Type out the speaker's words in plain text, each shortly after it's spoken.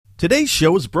Today's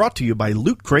show is brought to you by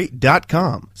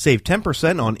LootCrate.com. Save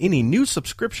 10% on any new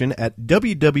subscription at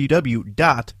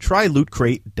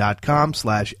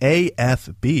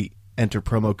www.trylootcrate.com/AFB. Enter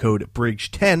promo code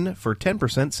BRIDGE10 for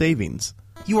 10% savings.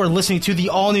 You are listening to the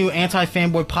all-new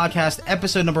Anti-Fanboy Podcast,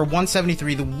 episode number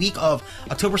 173, the week of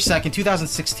October 2nd,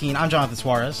 2016. I'm Jonathan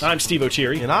Suarez. I'm Steve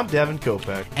O'Cheery. And I'm Devin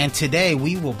Kopeck. And today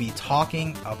we will be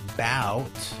talking about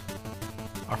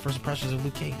our first impressions of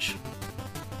Luke Cage.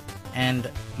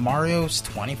 And Mario's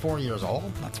 24 years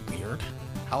old? That's weird.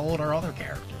 How old are other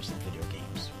characters in video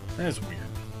games? That is weird.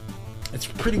 It's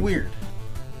pretty weird.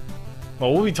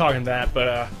 Well, we'll be talking that,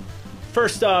 but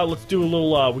first, let's do a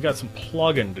little, we got some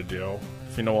plugging to do,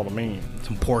 if you know what I mean.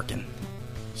 Some porkin'.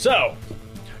 So,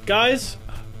 guys,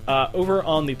 over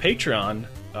on the Patreon,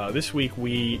 this week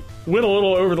we went a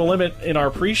little over the limit in our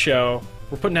pre-show.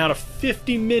 We're putting out a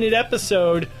 50-minute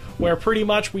episode where pretty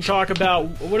much we talk about,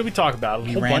 what did we talk about? A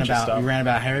whole bunch of stuff. We ran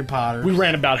about Harry Potter. We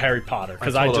ran about Harry Potter,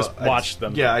 because I just watched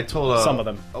them. Yeah, I told some of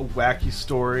them. A wacky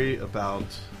story about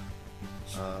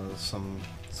some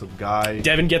guy.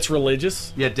 Devin gets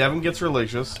religious. Yeah, Devin gets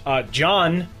religious.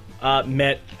 John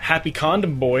met Happy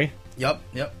Condom Boy. Yep.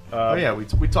 Oh yeah, we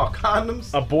talk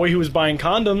condoms. A boy who was buying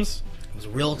condoms. I was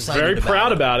real excited. Very about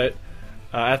proud it. about it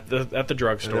at the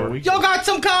drugstore. Y'all got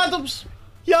some condoms?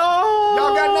 Y'all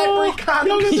got Nightbreed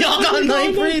condoms? Y'all got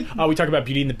Nightbreed? We talk about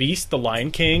Beauty and the Beast, The Lion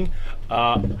King.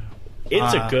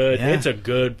 It's a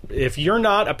good. If you're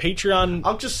not a Patreon,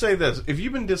 I'll just say this: if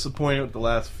you've been disappointed with the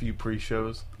last few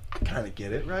pre-shows, I kind of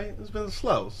get it, right? It's been a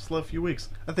slow few weeks.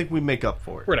 I think we make up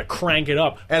for it. we're gonna crank it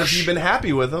up. And if you've been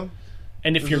happy with them,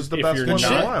 And if this you're is the best one in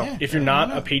a while. if you're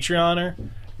not a Patreoner,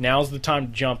 now's the time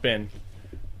to jump in.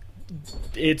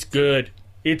 It's good.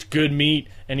 It's good meat.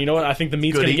 And you know what? I think the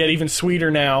meat's going to get even sweeter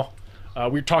now.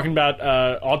 We're talking about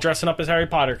all dressing up as Harry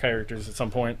Potter characters at some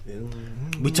point.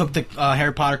 We took the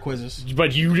Harry Potter quizzes.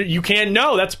 But you can't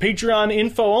know. That's Patreon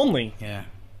info only. Yeah.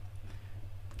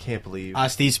 Can't believe.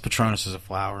 Steve's Patronus is a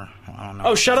flower. I don't know.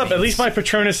 Oh, shut up. At least my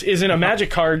Patronus isn't a magic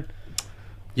card.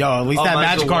 Yo, at least that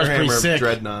magic card's pretty sick.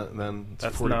 Dreadnought, then it's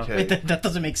That's 40K. Wait, that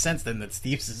doesn't make sense then that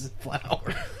Steve's is a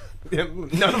flower.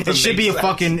 None of It should be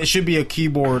it should be a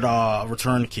keyboard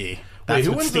return key. Wait,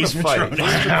 who wins in a fight?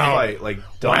 Like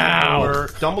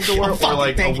Dumbledore or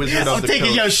like a Wizard of the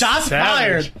Coast? Yo, shots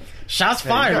Savage. fired. Shots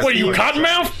fired. What are you,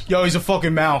 Cottonmouth? Yo, he's a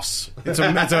fucking mouse. It's a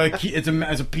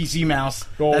PC mouse.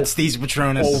 Oh. That's Steve's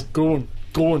Patronus. Oh, go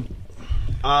on.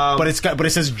 But it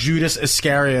says Judas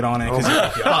Iscariot on it because he's a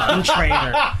fucking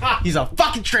traitor. He's a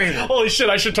fucking traitor. Holy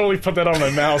shit, I should totally put that on my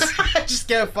mouse. Just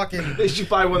get a fucking. They should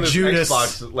buy one of those Judas.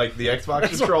 Xbox, like the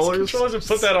Xbox controllers. And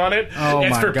put that on it. Oh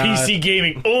it's my for God. PC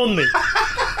gaming only.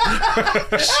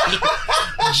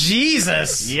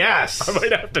 Jesus. Yes. I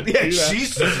might have to do Yeah, that.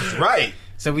 Jesus is right.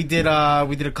 So we did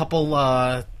a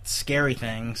couple scary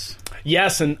things.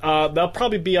 Yes, and they'll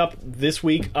probably be up this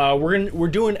week. We're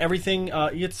doing everything.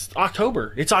 It's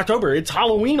October. It's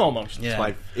Halloween almost.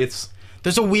 Yeah.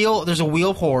 There's a wheel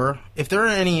of horror. If there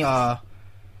are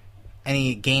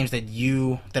any games that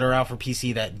are out for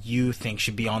PC that you think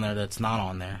should be on there that's not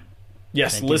on there,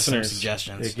 Yes, then give us some listeners,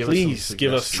 suggestions. please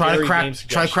give us Try to scary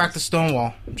game crack the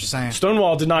Stonewall. I'm just saying.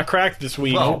 Stonewall did not crack this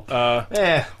week. Well,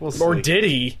 we'll see. Or did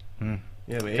he?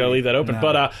 Yeah, maybe. Gotta leave that open. No.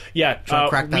 But Try to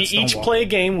crack that we each Stonewall. play a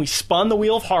game. We spun the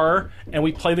wheel of horror, and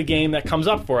we play the game that comes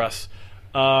up for us.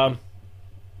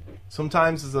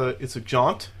 Sometimes it's a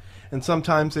jaunt, and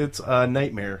sometimes it's a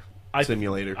nightmare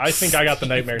simulator. I think I got the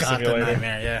nightmare Got the simulator.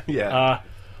 nightmare, yeah. yeah.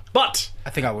 But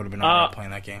I think I would have been alright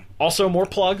playing that game. also more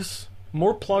plugs.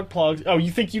 More plugs. Oh,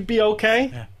 you think you'd be okay?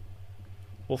 Yeah.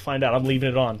 We'll find out. I'm leaving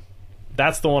it on.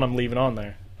 That's the one I'm leaving on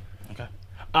there. Okay.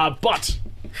 But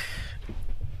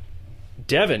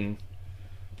Devin,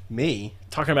 Me?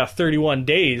 talking about 31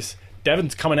 days,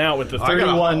 Devin's coming out with the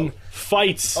 31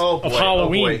 fights of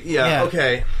Halloween. Oh boy. Yeah, Yeah.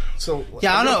 okay. So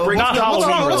Yeah, I know. Not What's Halloween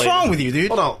wrong related. with you,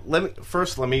 dude? Hold on.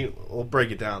 We'll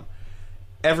break it down.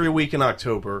 Every week in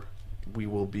October, we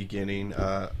will be getting.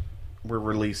 We're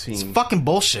releasing. It's fucking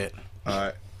bullshit.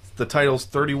 The title's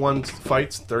 31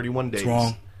 Fights, 31 Days. It's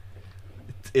wrong.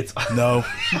 It's No.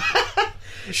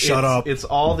 Shut up. It's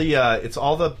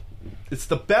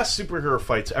the best superhero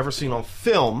fights ever seen on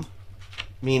film,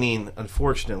 meaning,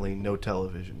 unfortunately, no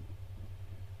television.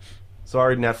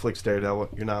 Sorry, Netflix Daredevil,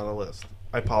 you're not on the list.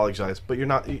 I apologize, but you're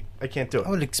not. I can't do it.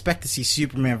 I would expect to see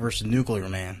Superman versus Nuclear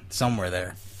Man somewhere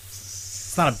there.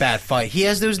 It's not a bad fight. He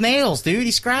has those nails, dude.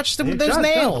 He scratched them with those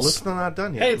nails. Listen, I'm not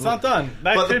done yet. Hey, it's not done.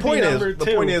 That But could the point be is, number the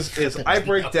two. point is, I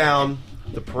break down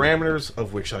the parameters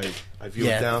of which I view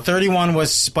it down. 31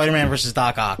 was Spider-Man versus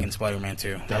Doc Ock in Spider-Man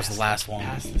 2. That was the last one.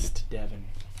 Pass this to Devin.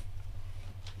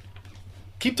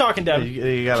 Keep talking, Devin.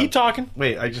 You gotta- Keep talking.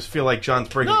 Wait, I just feel like John's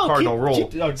breaking No, cardinal keep- rule.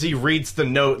 keep- as he reads the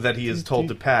note that he is told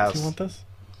to pass. Do you want this?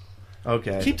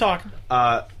 Okay. Keep talking.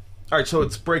 All right, so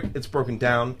it's broken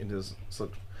down into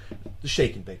the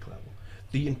shake and bake level,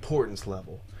 the importance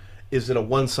level. Is it a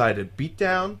one-sided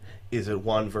beatdown? Is it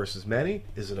one versus many?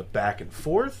 Is it a back and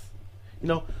forth?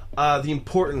 The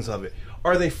importance of it.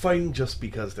 Are they fighting just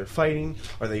because they're fighting?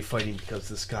 Are they fighting because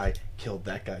this guy killed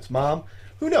that guy's mom?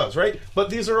 Who knows, right? But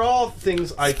these are all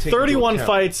things I take. 31 into account.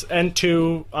 fights and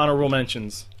 2 honorable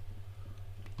mentions.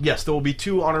 Yes, there will be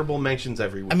 2 honorable mentions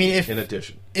every week. I mean, in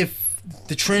addition. if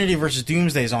the Trinity versus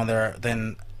Doomsday is on there,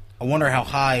 then I wonder how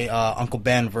high Uncle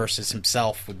Ben versus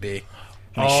himself would be.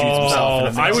 When he shoots himself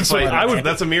in the I would face. say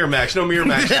That's a mirror match. No mirror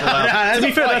match allowed. To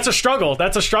be fair, that's a struggle.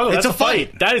 That's a struggle. It's That's a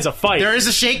fight. That is a fight. There is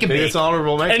a shake and Maybe bake. it's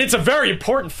honorable mention. And it's a very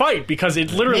important fight because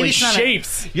it literally Maybe it's not a-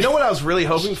 shapes. You know what I was really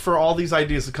hoping for all these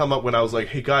ideas to come up when I was like,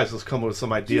 "Hey guys, let's come up with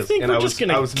some You ideas." think and we're I just was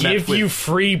going to met give with- you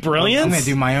free brilliance? I'm going to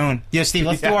do my own. Yeah, Steve,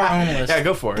 let's do our own list. Yeah,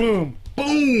 go for it. Boom.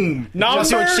 Boom! Number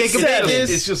See what shake and bake 7.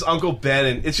 is? It's just Uncle Ben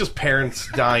and it's just parents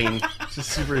dying. It's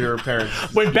just superhero parents.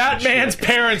 When Batman's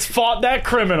parents fought that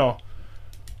criminal,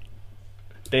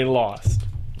 they lost.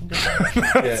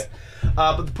 Yeah.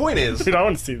 But the point is, Dude, I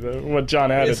want to see what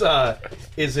John added.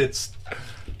 it's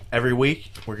every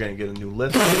week we're gonna get a new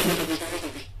list.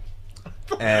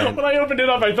 And When I opened it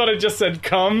up, I thought it just said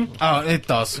 "come." Oh, it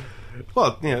does.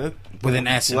 well, With an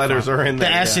S in letters front. are in there.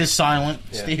 The S yeah. is silent,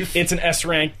 Steve. It's an S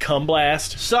rank cum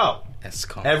blast. So S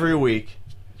every week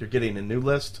you're getting a new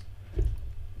list.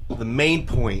 The main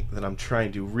point that I'm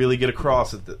trying to really get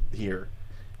across here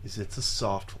is it's a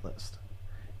soft list.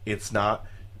 It's not.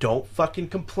 Don't fucking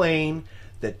complain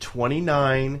that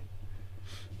 29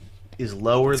 is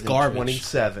lower than garbage.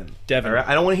 27. Devin. All right?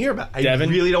 I don't want to hear about it. Devin.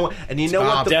 I really don't want. And you know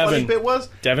what the Devin. funny bit was?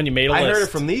 Devin, you made a I list. heard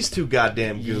it from these 2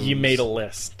 goddamn goons. You made a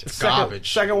list.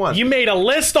 garbage. Second one. You made a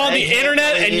list on the Hey,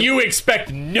 internet hey, and hey. you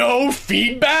expect no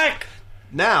feedback?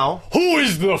 Now Who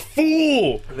is the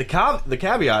fool? the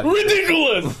caveat.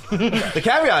 Ridiculous! The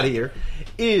caveat here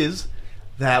is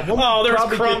that when Oh, we there's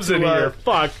probably crumbs get in to, here.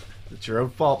 Fuck. It's your own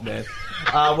fault, man.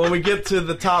 When we get to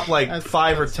the top,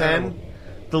 5 or 10,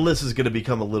 the list is going to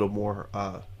become a little more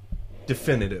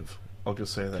definitive. I'll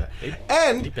just say that.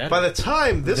 And better. by the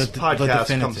time this The podcast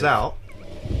definitive. comes out,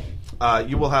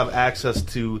 you will have access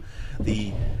to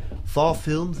the fall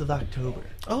films of October.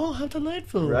 Oh, how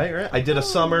delightful. Right. I did a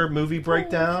summer movie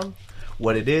breakdown,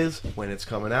 what it is, when it's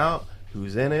coming out,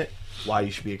 who's in it, why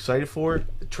you should be excited for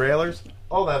it, the trailers,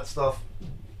 all that stuff.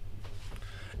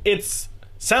 It's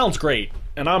sounds great.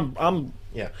 And I'm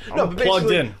Yeah. I'm but plugged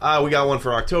basically, in. We got one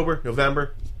for October,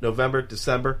 November,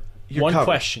 December. You're one covered.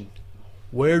 question.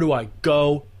 Where do I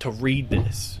go to read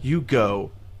this? You go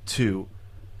to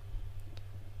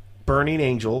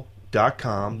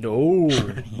burningangel.com. No,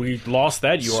 we lost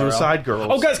that URL. Suicide Girls.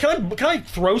 Oh, guys, can I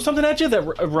throw something at you that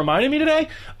reminded me today?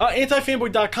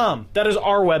 Antifanboy.com. That is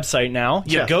our website now.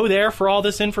 You Yes. go there for all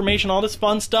this information, all this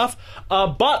fun stuff.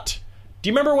 But do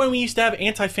you remember when we used to have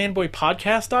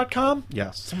antifanboypodcast.com?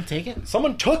 Yes. Someone take it?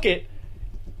 Someone took it,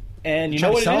 and you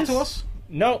Trying know to what sell it it is? to us?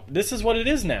 No, this is what it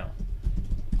is now.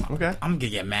 Okay. I'm going to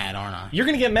get mad, aren't I? You're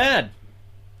gonna get mad.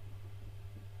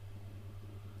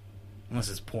 Unless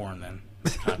it's porn, then.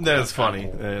 That's funny.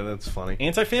 Yeah, that's funny.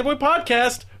 Anti-Fanboy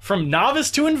Podcast, from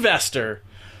novice to investor.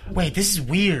 Wait, this is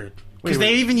weird. Because Wait.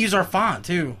 they even use our font,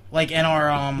 too. Like, in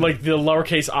our, Like the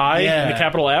lowercase I Yeah. and the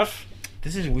capital F.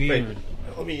 This is weird. Wait,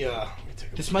 let me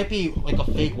take a... This might be, like, a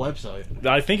fake website.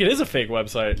 I think it is a fake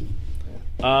website.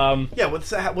 Yeah, what's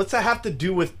that have to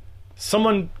do with...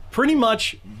 Someone pretty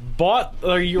much bought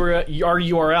our URL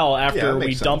Yeah, after that we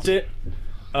makes dumped sense. it.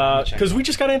 Because we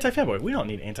just got Anti-Fanboy. We don't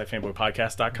need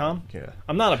antifanboypodcast.com. Yeah.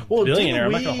 I'm not a Well, billionaire.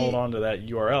 I'm didn't not going to we- hold on to that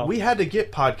URL. We had to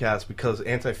get podcasts because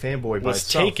Anti-Fanboy by was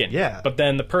itself- taken. Yeah. But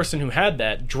then the person who had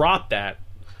that dropped that.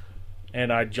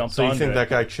 And I jumped so you onto think it. that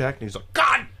guy checked and he's like,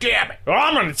 God damn it! Well,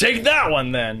 I'm going to take that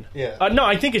one then. Yeah. No,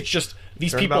 I think it's just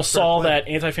these people Turnabout, saw fair that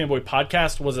Anti-Fanboy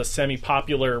Podcast was a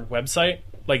semi-popular website.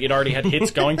 Like, it already had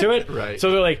hits going to it. Right.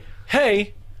 So they're like,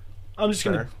 hey, I'm just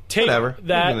going to Sure. take Whatever. What are you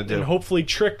that gonna do? and hopefully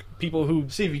trick people who...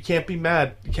 Steve, you can't be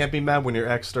mad. You can't be mad when your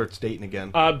ex starts dating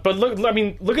again. But look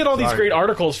at all these Sorry. great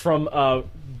articles from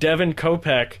Devin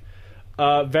Kopech.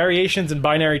 Variations in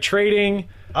binary trading.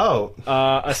 Oh. Dude,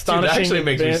 that Astonishing... actually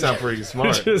makes me advan- sound pretty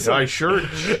smart. Just- I sure...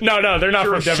 No, they're not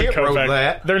Sure from Devin shit wrote Kopech.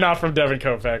 that. They're not from Devin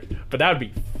Kopech. But that would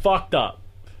be fucked up.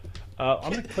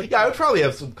 I'm gonna click. Yeah, I would probably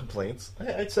have some complaints.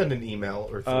 I'd send an email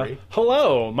or three.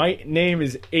 Hello, my name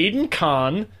is Aiden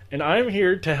Khan, and I'm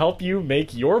here to help you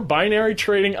make your binary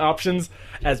trading options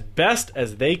as best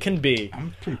as they can be.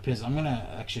 I'm pretty pissed. I'm gonna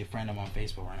actually friend him on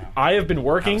Facebook right now. I have been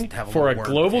working Have a for a word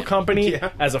global with him. company Yeah.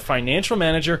 as a financial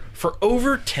manager for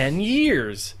over 10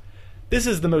 years. This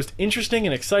is the most interesting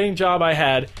and exciting job I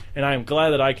had, and I am glad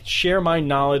that I can share my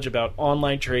knowledge about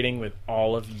online trading with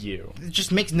all of you. It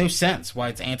just makes no sense why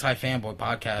it's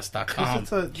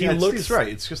antifanboypodcast.com. he Yeah, looks- Steve's right.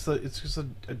 It's just a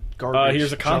garbage.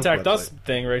 Here's a junk contact us website.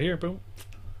 thing right here. Boom.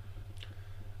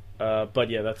 But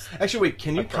yeah, that's... Actually, wait.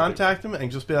 Can you probably- contact him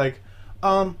and just be like,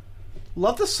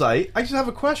 love the site. I just have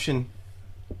a question.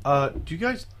 Do you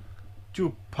guys do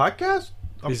a podcast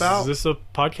about? Is this a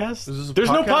podcast? Is this a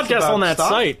There's no podcast about on that stocks?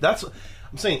 site. That's.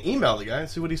 I'm saying email the guy and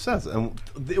see what he says, and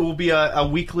it will be a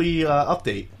weekly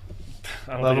update.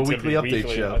 I don't We'll have think a it's gonna be weekly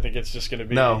update show. I think it's just going to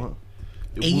be... No,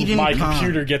 Aiden My Khan.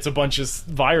 computer gets a bunch of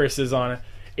viruses on it.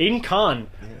 Aiden Khan.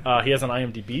 He has an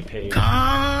IMDb page.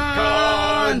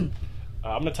 Khan!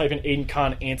 I'm going to type in Aiden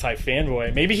Khan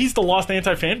anti-fanboy. Maybe he's the lost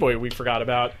anti-fanboy we forgot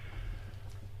about.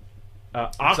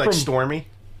 it's like Akram, Stormy.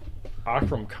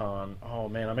 Akram Khan. Oh,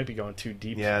 man, I might be going too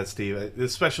deep. Yeah, Steve.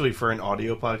 Especially for an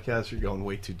audio podcast, you're going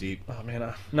way too deep. Oh,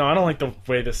 man. No, I don't like the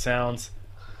way this sounds.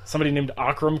 Somebody named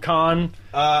Akram Khan.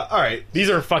 All right. These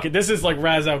are fucking... This is like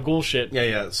Raz Al Ghul shit.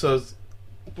 Yeah. So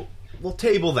we'll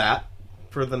table that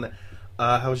for the.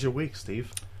 How was your week,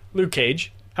 Steve? Luke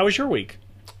Cage, how was your week?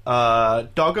 Dog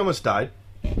almost died.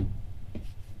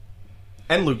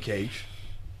 And Luke Cage.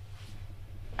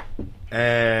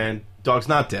 And dog's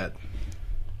not dead.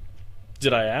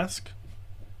 Did I ask?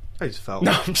 I just felt.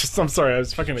 No, I'm sorry. I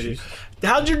was fucking with you.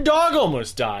 How'd your dog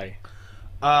almost die?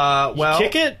 Well,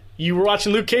 Kick it? You were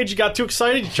watching Luke Cage, you got too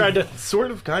excited, you tried to... sort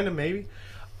of, kind of, maybe.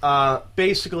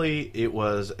 Basically, it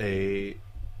was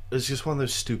just one of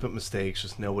those stupid mistakes,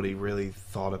 just nobody really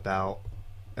thought about.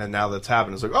 And now that's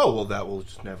happened. It's like, oh, well, that will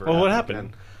just never Well, happen what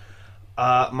happened?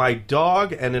 again. My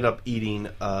dog ended up eating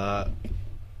an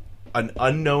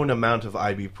unknown amount of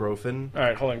ibuprofen. All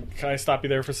right, hold on. Can I stop you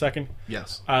there for a second?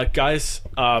 Yes. Guys,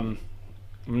 I'm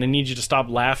going to need you to stop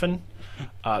laughing.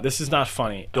 This is not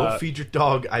funny. Don't feed your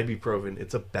dog ibuprofen.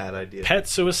 It's a bad idea. Pet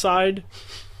suicide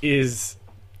is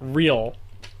real,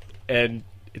 and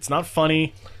it's not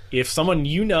funny. If someone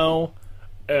you know,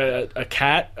 a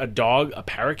cat, a dog, a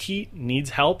parakeet needs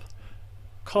help,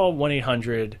 call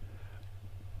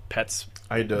 1-800-PETS.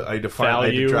 I had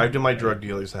to drive to my drug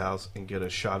dealer's house and get a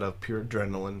shot of pure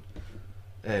adrenaline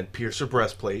and pierce her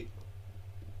breastplate.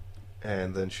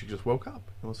 And then she just woke up.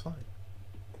 It was fine.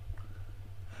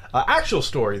 Actual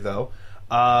story, though.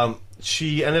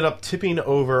 She ended up tipping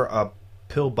over a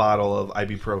pill bottle of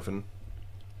ibuprofen,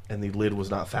 and the lid was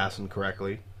not fastened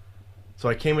correctly. So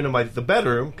I came into the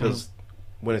bedroom, because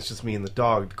when it's just me and the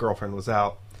dog, the girlfriend was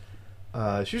out.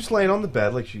 She was laying on the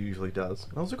bed like she usually does.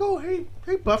 And I was like, oh, hey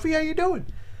Buffy, how you doing?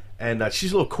 And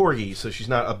she's a little corgi, so she's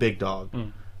not a big dog.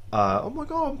 I'm like,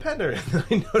 oh, I'm petting her. And then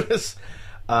I notice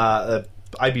a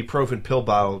ibuprofen pill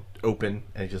bottle open,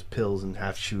 and just pills and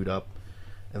half chewed up.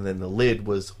 And then the lid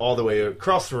was all the way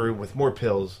across the room with more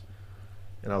pills.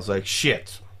 And I was like,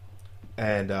 shit.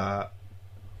 And I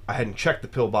hadn't checked the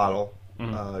pill bottle.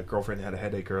 Girlfriend had a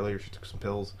headache earlier. She took some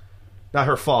pills. Not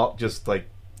her fault, just like...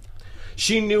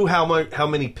 She knew how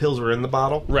many pills were in the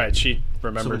bottle. Right, she So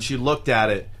remembered. when she looked at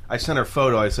it, I sent her a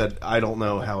photo. I said, I don't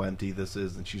know how empty this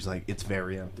is. And she's like, it's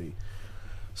very empty.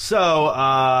 So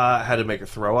I had to make her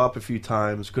throw up a few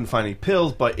times. Couldn't find any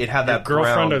pills, but it had that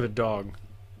girlfriend brown... or the dog?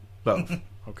 Both.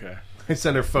 Okay. I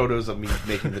sent her photos of me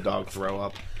making the dog throw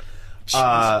up.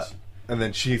 And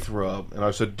then she threw up. And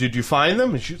I said, did you find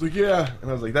them? And she's like, yeah. And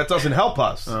I was like, that doesn't help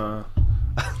us.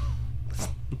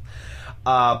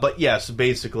 But yes,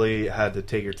 basically had to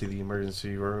take her to the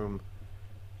emergency room.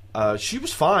 She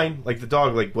was fine. Like, the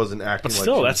dog wasn't acting But like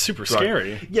still, she that's was super drugged.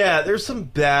 scary. Yeah, there's some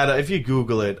bad... If you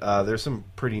Google it, there's some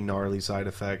pretty gnarly side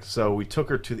effects. So we took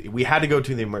her to we had to go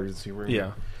to the emergency room.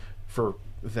 Yeah. For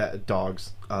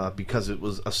dogs, because it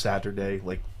was a Saturday,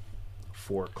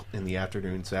 4 in the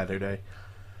afternoon Saturday.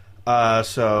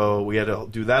 So we had to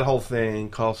do that whole thing.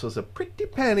 Cost us a pretty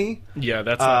penny. Yeah,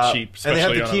 that's not cheap. And they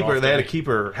have especially to on keep an her. off They had to day. keep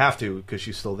her. Have to, because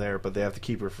she's still there. But they have to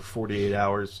keep her for 48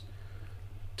 hours.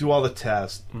 Do all the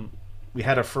tests. We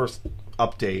had our first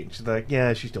update. She's like,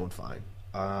 yeah, she's doing fine,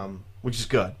 which is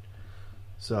good.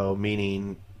 So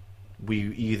meaning.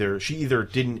 She either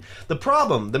didn't.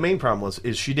 The main problem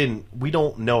is she didn't. We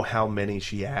don't know how many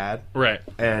she had. Right.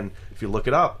 And if you look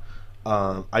it up,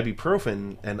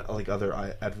 ibuprofen and other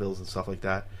Advils and stuff like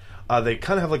that, they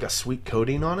kind of have a sweet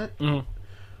coating on it.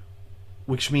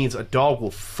 which means a dog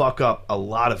will fuck up a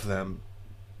lot of them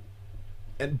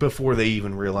before they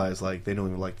even realize, like, they don't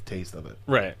even like the taste of it.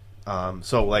 Right.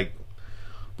 So, like,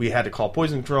 we had to call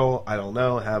poison control. I don't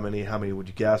know. How many would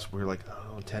you guess? We were like,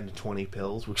 10 to 20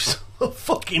 pills, which is a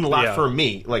fucking lot for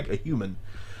me, like a human,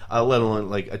 let alone,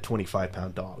 like, a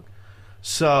 25-pound dog.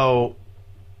 So,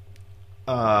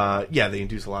 they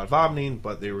induced a lot of vomiting,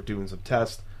 but they were doing some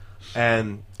tests.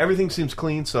 And everything seems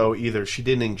clean, so either she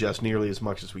didn't ingest nearly as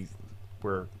much as we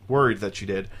were worried that she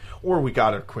did, or we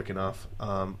got her quick enough.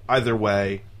 Either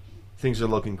way, things are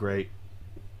looking great.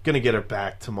 Gonna get her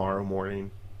back tomorrow morning.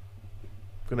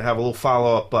 Gonna have a little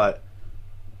follow-up, but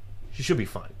she should be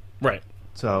fine. Right.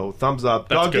 So, thumbs up.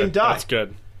 That's Dog good. didn't die. That's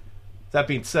good. That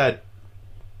being said,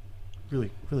 really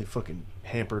fucking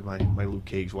hampered my Luke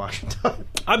Cage watching time.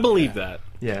 I believe that.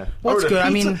 Yeah. Well, it's good. Pizza. I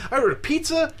mean, I ordered a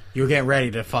pizza. You were getting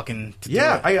ready to fucking... do it.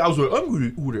 I was like, I'm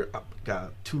going to order. I got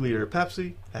a 2-liter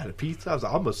Pepsi. I had a pizza. I was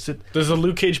like, I'm going to sit. Does the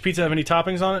Luke Cage pizza have any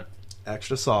toppings on it?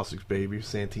 Extra sausage, baby.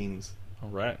 Santini's. All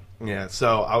right. Yeah,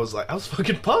 so I was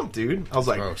fucking pumped, dude. I was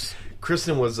like, Gross.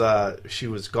 Kristen was, she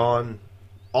was gone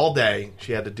all day.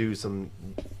 She had to do some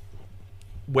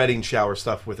wedding shower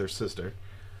stuff with her sister.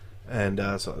 And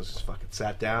so I was just fucking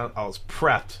sat down. I was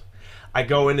prepped. I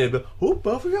go in and oh,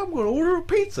 Buffy, I'm going to order a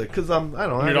pizza because I don't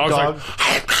know, I have a dog.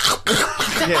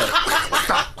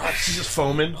 Yeah. She's just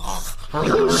foaming.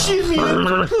 Oh, shit,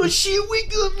 man. Oh, shit,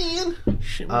 wake up,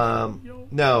 man.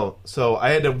 No, so I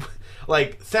had to,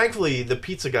 like, thankfully, the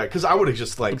pizza guy, because I would have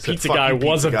just, like, Pizza guy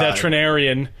was a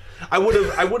veterinarian. I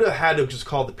would have had to just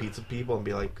call the pizza people and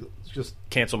be like, just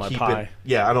cancel my keep pie. It.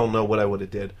 Yeah, I don't know what I would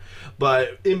have did,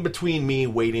 but in between me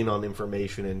waiting on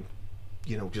information and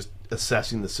just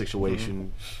assessing the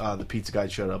situation, the pizza guy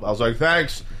showed up. I was like,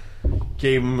 thanks.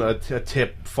 Gave him a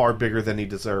tip far bigger than he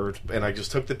deserved, and I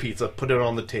just took the pizza, put it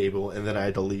on the table, and then I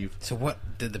had to leave. So what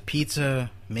did the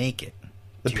pizza make it?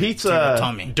 The pizza, to your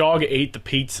tummy. Dog ate the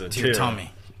pizza To too. your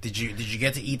tummy. Did you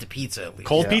get to eat the pizza at least?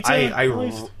 Cold pizza?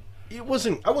 It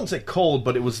wasn't. I wouldn't say cold,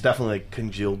 but it was definitely like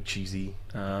congealed, cheesy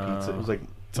pizza. It was like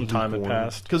some time had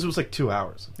passed because it was like 2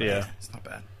 hours. Yeah, it's not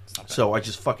bad. So I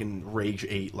just fucking rage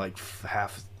ate like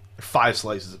 5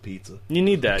 slices of pizza. you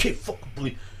need that. Can't fucking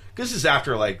believe. This is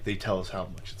after like they tell us how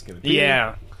much it's gonna be.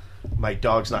 Yeah, my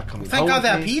dog's not coming. Thank home God with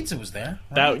that me. pizza was there.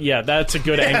 Right? That's a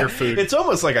good anger food. It's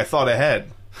almost like I thought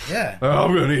ahead. Yeah. Oh,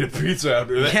 I'm gonna need a pizza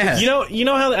after that. Yeah. You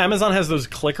know how Amazon has those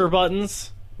clicker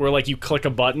buttons where like you click a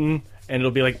button and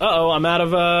it'll be like, I'm out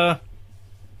of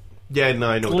Yeah, no,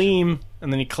 I know. Gleam,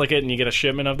 and then you click it and you get a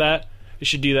shipment of that. You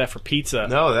should do that for pizza.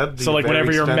 No, that'd be so like very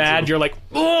whenever you're expensive. mad, you're like,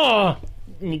 oh,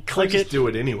 and you click just it. do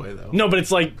it anyway, though. No, but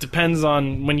it's like depends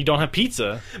on when you don't have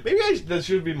pizza. Maybe that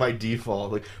should be my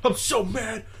default. Like, I'm so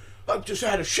mad. I'm just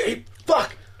out of shape.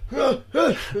 Fuck.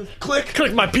 Click.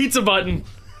 Click my pizza button.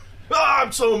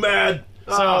 I'm so mad.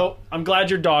 So I'm glad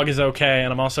your dog is okay,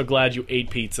 and I'm also glad you ate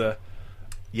pizza.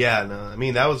 Yeah, no, I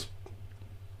mean that was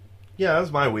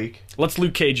my week. Let's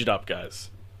Luke Cage it up, guys.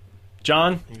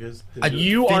 John, You guys,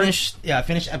 you are finished. Yeah, I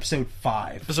finished episode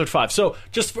 5. episode 5. So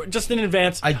just in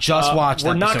advance, I just watched.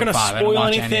 We're not going to spoil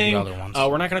watch anything. Any of the other ones.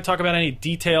 We're not going to talk about any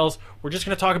details. We're just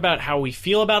going to talk about how we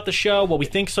feel about the show, what we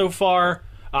think so far.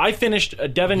 I finished.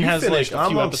 Devin you has finished. like a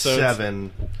few I'm on episodes.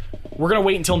 7. We're going to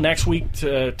wait until next week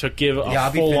to give a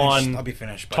I'll full-on be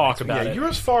finished by talk next week. about Yeah, it. you're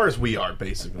as far as we are,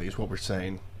 basically, is what we're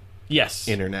saying. Yes.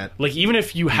 Internet. Like, even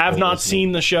if you have not listening.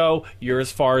 seen the show, you're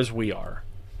as far as we are.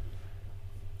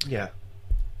 Yeah.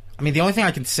 I mean, the only thing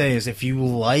I can say is if you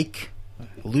like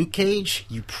Luke Cage,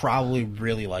 you probably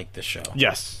really like this show.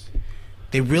 Yes.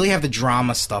 They really have the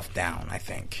drama stuff down, I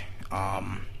think.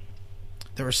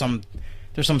 There's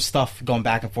some stuff going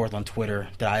back and forth on Twitter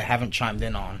that I haven't chimed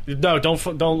in on. No,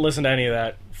 don't listen to any of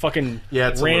that. Fucking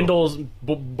it's Randall's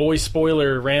boy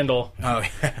spoiler Randall. Oh,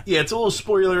 yeah. Yeah, it's a little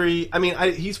spoilery. I mean,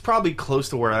 he's probably close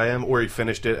to where I am, or he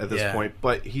finished it at this Yeah. point,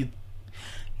 but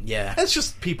Yeah. it's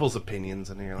just people's opinions,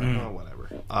 and you're like, oh,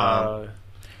 whatever.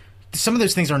 Some of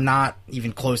those things are not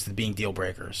even close to being deal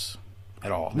breakers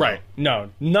at all. Right. No,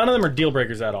 none of them are deal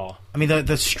breakers at all. I mean,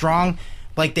 the strong,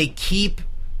 like they keep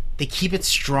it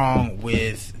strong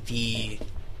with the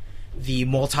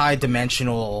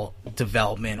multi-dimensional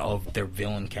development of their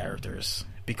villain characters,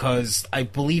 because I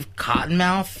believe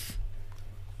Cottonmouth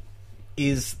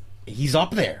he's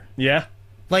up there. Yeah.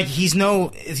 Like he's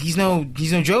no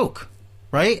joke,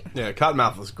 right? Yeah,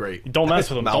 Cottonmouth was great. Don't mess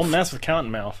with him. Mouth. Don't mess with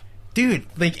Cottonmouth. Dude,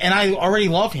 like, and I already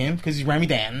love him because he's Remy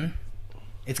Danton.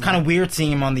 It's kind of weird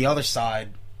seeing him on the other side,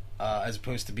 as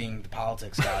opposed to being the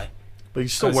politics guy. But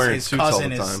he's still 'Cause wearing his suits all the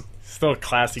cousin is- time. Still a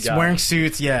classy He's guy. wearing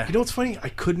suits, yeah. You know what's funny? I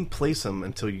couldn't place him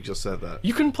until you just said that.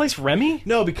 You couldn't place Remy?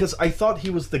 No, because I thought he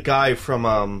was the guy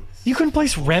from. You couldn't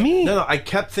place Remy? No, I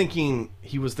kept thinking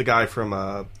he was the guy from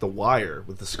The Wire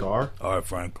with the scar. All right,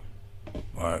 Frank.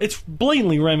 All right. It's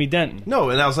blatantly Remy Denton. No,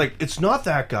 and I was like, it's not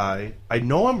that guy. I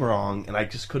know I'm wrong, and I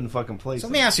just couldn't fucking place So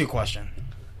him. let me ask you a question.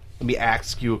 Let me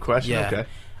ask you a question. Yeah.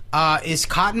 Okay. Is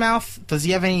Cottonmouth, does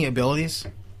he have any abilities?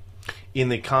 In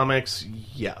the comics,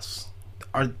 yes.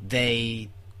 Are they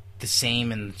the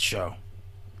same in the show?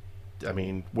 I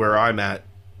mean, where I'm at,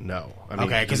 no. I mean,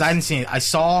 Okay, because I didn't see it. I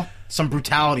saw some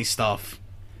brutality stuff,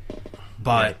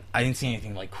 but I didn't see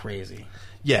anything like crazy.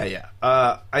 Yeah.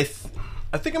 I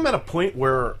think I'm at a point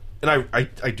where, and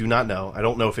I do not know. I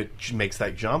don't know if it makes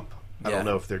that jump. I Yeah. don't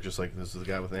know if they're just like, this is the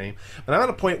guy with a name. But I'm at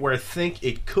a point where I think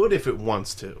it could if it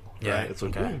wants to. Yeah, Right? It's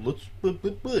like, okay. "Ooh,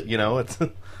 let's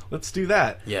let's do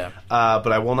that. Yeah.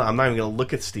 But I will not. I'm not even going to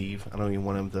look at Steve. I don't even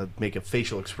want him to make a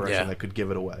facial expression Yeah. that could give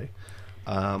it away.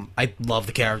 I love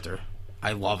the character.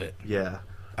 I love it. Yeah.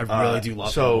 I really do love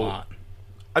it a so, lot.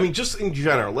 I mean, just in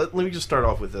general, let me just start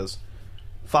off with this.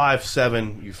 5,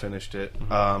 7, you finished it.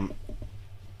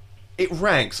 It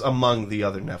ranks among the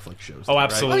other Netflix shows. Oh, right?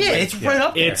 absolutely. Oh yeah, it's right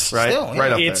up there. It's Right? Still, yeah.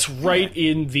 Right up It's there. right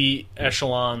in the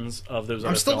echelons of those other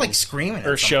I'm still like films. screaming at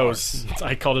Or some shows.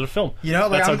 I called it a film. You know,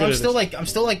 like That's how I'm good it still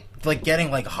is. like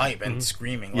getting like hype and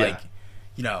screaming. Yeah. Like,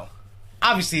 you know,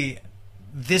 obviously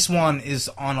this one is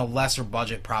on a lesser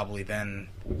budget probably than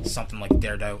something like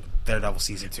Daredevil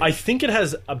season 2. I think it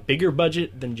has a bigger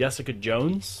budget than Jessica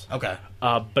Jones, okay,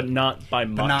 but not by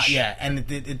much. but not yet, and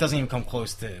it doesn't even come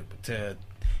close to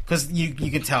because you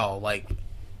can tell like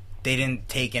they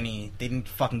didn't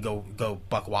fucking go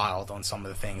buck wild on some of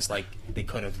the things like they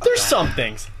could have. There's done. some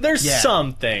things. There's Yeah.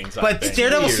 some things. I But think.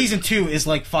 Daredevil Weird. season 2 is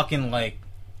like fucking like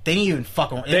they didn't even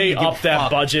fuck around. They didn't give a upped that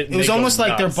fuck. budget and It was they go almost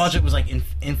like their nuts. budget was like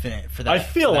infinite for that. I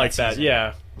feel for like that. season.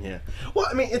 Yeah. Yeah. Well,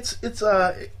 I mean, it's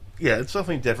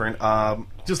definitely different.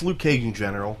 Just Luke Cage in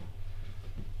general,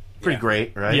 pretty Yeah.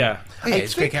 great, right? Yeah. Oh, yeah, I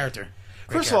it's a think- great character.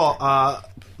 Great First character. of all,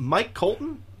 Mike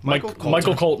Colton,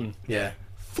 Michael Colton. yeah,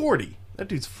 40. That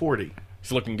dude's 40.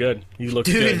 He's looking good. He looks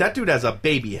Dude, good. That dude has a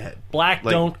baby head. Black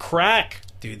like- don't crack.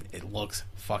 dude, it looks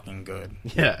fucking good.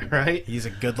 Yeah. Right. He's a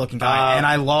good-looking guy, and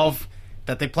I love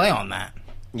that they play on that.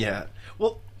 Yeah.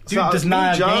 Well, Dude so does me not and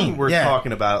have John game. were Yeah.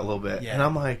 talking about it a little bit, Yeah. and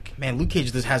I'm like, Man, Luke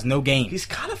Cage just has no game. he's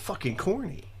kind of fucking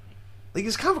corny. Like,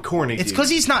 he's kind of a corny. It's dude. because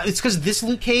he's not. It's because this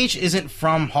Luke Cage isn't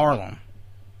from Harlem.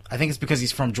 I think it's because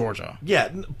he's from Georgia. Yeah,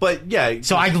 but yeah.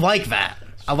 So I like that.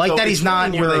 I like so that it's he's not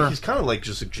funny where, your. like, he's kind of like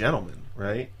just a gentleman,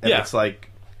 right? And Yeah. it's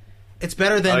like, It's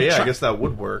better than. oh yeah, try- I guess that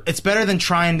would work. It's better than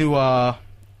trying to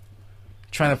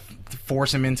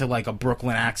force him into like a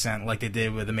Brooklyn accent, like they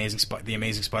did with the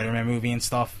Amazing Spider-Man movie and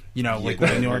stuff. You know, like with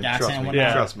the New York Trust accent. And me, whatnot.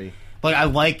 Yeah. Trust me, Like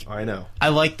I I know.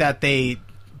 like that they.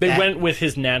 They that- went with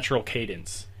his natural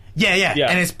cadence. Yeah, Yeah.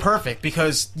 and it's perfect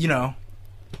because I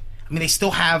mean, they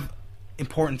still have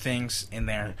important things in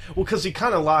there. Well, because he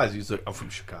kind of lies. He's like, I'm from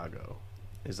Chicago.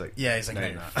 He's like, Yeah, he's like, no, no,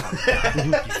 you're you're not.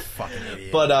 not. You fucking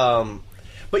idiot.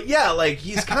 But yeah, like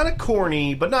he's kind of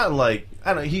corny, but not like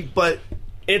I don't know. But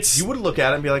It's you would look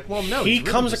at it and be like, well, no. he he's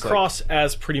really comes just across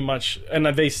as pretty much, and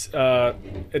it's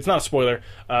not a spoiler.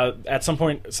 At some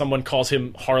point, someone calls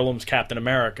him Harlem's Captain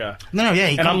America, no, yeah,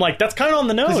 and I'm like, that's kind of on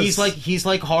the nose. he's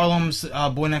like Harlem's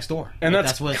boy next door, and Like,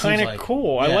 that's what it kind seems of like.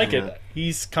 cool. I Yeah. like Yeah. it.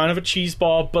 He's kind of a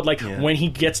cheeseball, but like Yeah. when he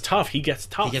gets tough, he gets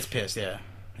tough. He gets pissed. Yeah.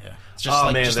 It's oh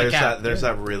like, man, just there's like Cap. that. There's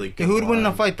that really good. Who would win in a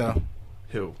line. fight though?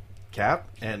 Who? Cap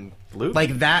and Luke.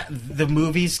 Like that, the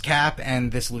movies Cap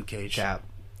and this Luke Cage. Cap.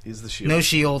 He's the shield. No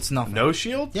shields, nothing. No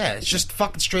shield. Yeah, it's just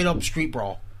fucking straight up street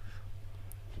brawl.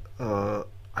 I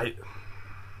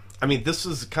mean, this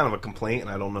is kind of a complaint, and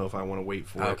I don't know if I want to wait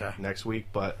for Okay. it next week,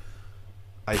 but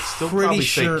I'd still Pretty probably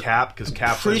sure- say Cap because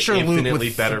Cap's pretty an sure Luke infinitely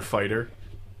would better fighter.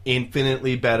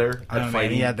 Infinitely better I don't at know, man,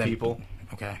 fighting he had that- people.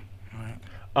 Okay, all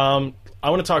right. I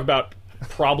want to talk about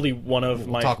probably one of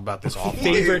my We'll talk about this off.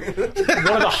 favorite,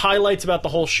 one of the highlights about the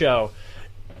whole show,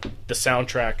 the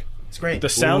soundtrack. It's great. The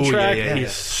soundtrack yeah, yeah.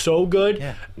 is so good,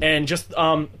 Yeah. and just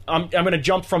I'm going to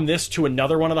jump from this to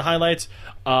another one of the highlights.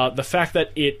 The fact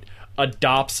that it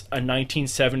adopts a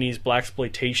 1970s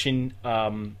blaxploitation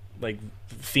like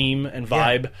theme and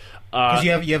vibe. Because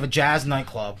you have a jazz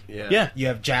nightclub. Yeah. You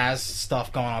have jazz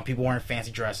stuff going on. People wearing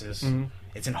fancy dresses. Mm-hmm.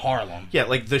 It's in Harlem. Yeah,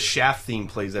 like the Shaft theme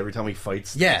plays every time he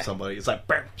fights Yeah. somebody. It's like,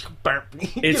 burp, burp.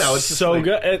 It's, it's just so like-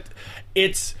 good.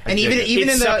 It's And even it in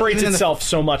the separates even in the- itself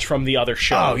so much from the other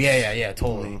shows. Oh yeah,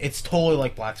 totally. It's totally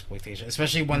like blaxploitation,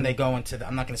 especially when they go into the.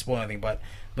 I'm not going to spoil anything, but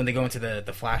when they go into the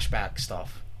flashback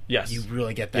stuff, Yes. you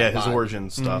really get that. Yeah, his vibe. origin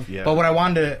stuff. Yeah, But what I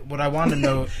wanted to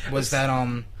note was that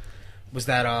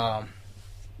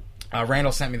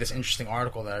Randall sent me this interesting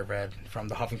article that I read from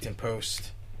the Huffington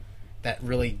Post that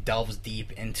really delves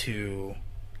deep into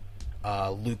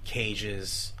Luke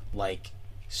Cage's like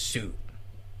suit.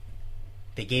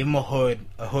 They gave him a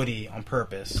hoodie on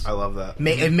purpose. I love that.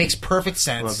 It makes perfect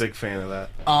I'm a sense. big fan of that.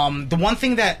 The one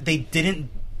thing that they didn't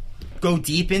go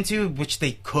deep into, which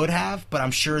they could have, but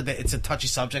I'm sure that it's a touchy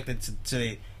subject, that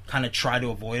to kind of try to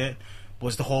avoid it,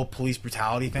 was the whole police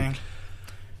brutality thing.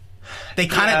 They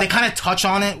kind of touch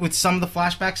on it with some of the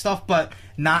flashback stuff, but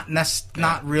not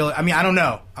really. I mean, I don't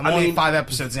know. I'm only 5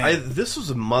 episodes in. This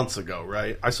was months ago,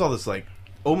 right? I saw this like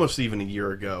almost even a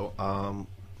year ago.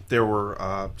 There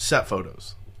were set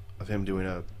photos of him doing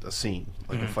a scene,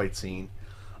 like a fight scene,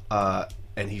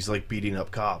 and he's like beating up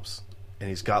cops, and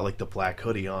he's got like the black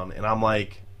hoodie on, and I'm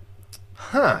like,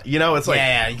 huh, you know, it's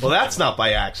like, well, that's not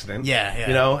by accident, Yeah.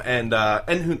 you know, and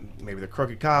who, maybe the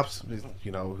crooked cops,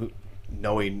 you know, who,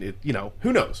 knowing it, you know,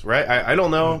 who knows, right? I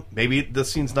don't know. Maybe the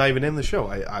scene's not even in the show.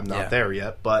 I'm not there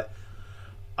yet, but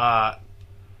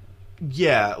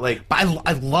yeah, like, But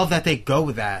I love that they go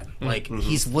with that. Like,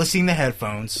 he's listening to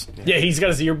headphones. Yeah, he's got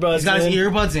his earbuds. He's got his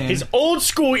earbuds in. His old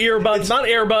school earbuds, not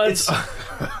earbuds.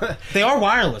 They are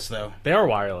wireless, though. They are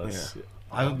wireless. Yeah.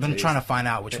 I've been trying to find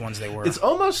out which ones they were. It's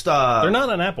almost They're not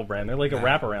an Apple brand. They're like a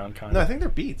wraparound kind no, I of. think they're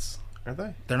Beats, aren't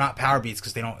they? They're not Power Beats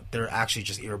because they're actually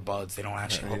just earbuds. They don't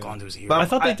actually hook onto his ear. But I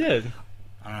thought they did.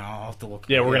 I don't know. I'll have to look.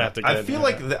 Yeah, we're gonna have to. I feel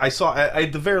like I saw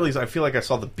at the very least. I feel like I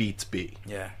saw the Beats B.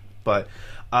 Yeah. But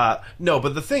no.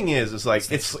 But the thing is like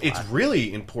it's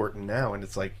really important now, and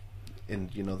it's like,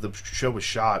 and you know, the show was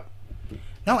shot.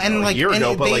 No, and like, year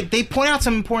ago, but they point out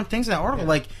some important things in that article.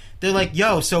 Like, they're like,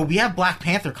 "Yo, so we have Black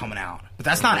Panther coming out, but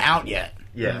that's not out yet."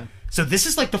 Yeah. So this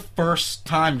is like the first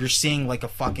time you're seeing like a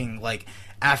fucking like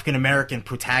African American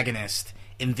protagonist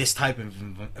in this type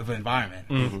of environment.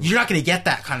 You're not going to get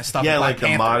that kind of stuff. Yeah, in Black like the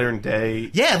Panther. modern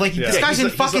day. Yeah, like this guy's in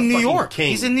he's a fucking New fucking York. king.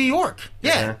 He's in New York.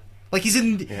 Yeah, Yeah. like he's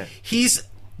in. Yeah. He's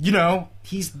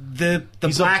he's the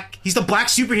black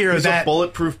superhero. He's that a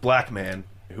bulletproof black man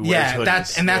who wears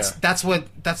hoodies.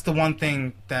 That's the one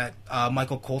thing that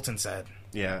Michael Colton said.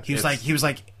 Yeah, He was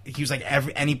like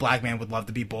any black man would love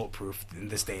to be bulletproof in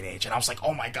this day and age, and I was like,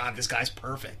 oh my god, this guy's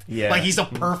perfect. Yeah. Like he's a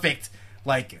perfect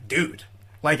like dude.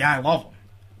 Like I love him.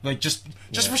 Like just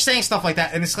for saying stuff like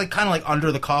that, and it's like kind of like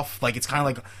under the cuff. Like it's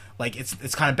kind of like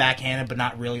it's kind of backhanded, but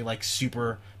not really like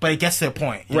super. But it gets to the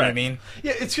point. You know what I mean?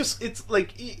 Yeah, it's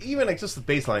like even like just the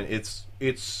baseline.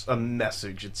 It's a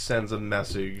message. It sends a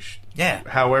message. Yeah.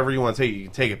 However you want to take it, you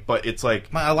can take it. But it's like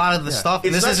A lot of the stuff.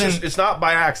 it's not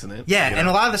by accident. Yeah, you know? and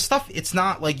a lot of the stuff, it's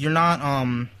not like you're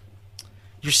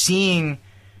seeing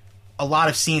a lot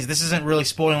of scenes. This isn't really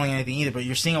spoiling anything either, but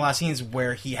you're seeing a lot of scenes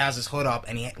where he has his hood up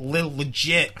and he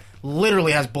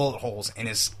literally has bullet holes in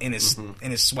his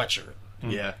sweatshirt.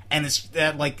 Yeah, And it's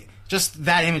that like just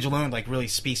that image alone like really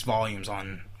speaks volumes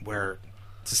on where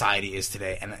society is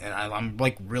today. And I'm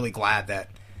like really glad that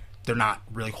they're not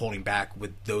really holding back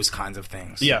with those kinds of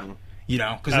things. Yeah. You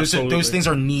know, because those things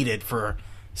are needed for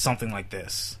something like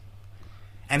this.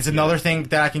 And it's another thing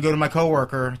that I can go to my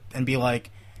coworker and be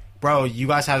like, bro, you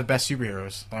guys have the best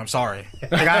superheroes. Well, I'm sorry. The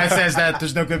guy that says that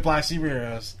there's no good black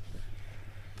superheroes.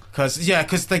 Because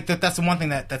like, that's the one thing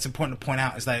that's important to point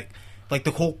out is that, like,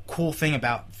 the whole cool thing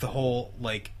about the whole,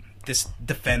 like, this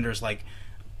Defenders, like,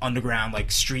 underground,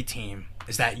 like, street team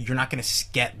is that you're not going to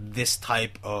get this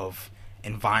type of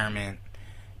environment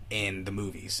in the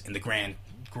movies, in the grand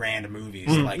movies.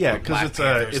 Like, yeah, Black because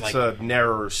Panther's, it's like, a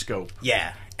narrower scope.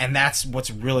 yeah, and that's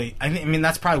what's really. I mean,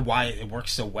 that's probably why it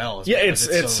works so well. Yeah, it's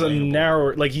so a relatable.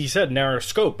 narrow, like he said, narrow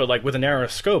scope. But like with a narrow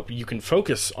scope, you can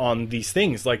focus on these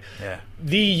things. Like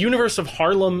the universe of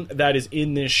Harlem that is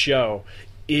in this show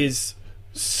is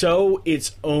so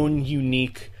its own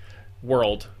unique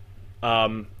world.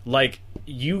 Like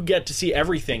you get to see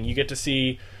everything. You get to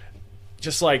see,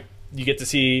 just like you get to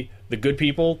see the good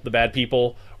people, the bad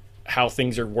people, how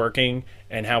things are working,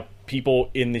 and how people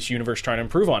in this universe trying to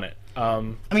improve on it. I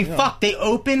mean, fuck, they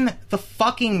open the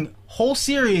fucking whole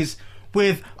series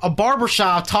with a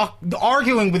barbershop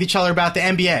arguing with each other about the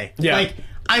NBA. Yeah. Like,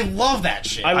 I love that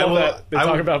shit. I love that. They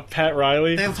talk about Pat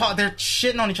Riley. they're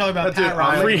shitting on each other about Dude, Pat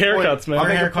Riley. Free haircuts, man. I'll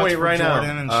make a Haircuts point for right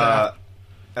Jordan and now. Shaq.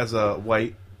 As a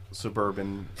white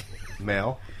suburban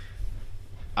male,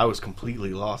 I was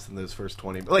completely lost in those first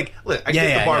 20. Like, look, I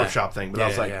get the barbershop thing, but I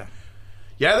was like,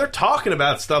 yeah, they're talking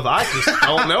about stuff I just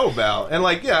don't know about. And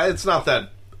like, yeah, it's not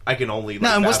that I can only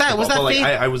like, No, was that but, like, Faith?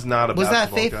 I was not a Was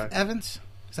that basketball Faith guy. Evans?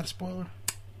 Is that a spoiler?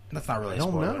 That's not really I a don't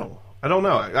spoiler. know. I don't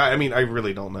know. I mean, I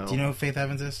really don't know. Do you know who Faith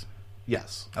Evans is?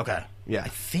 Yes. Okay. Yeah. I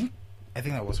think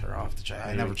that was her. I'll have to check.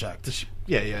 I never checked.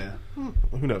 Yeah. Who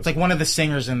knows? It's like one of the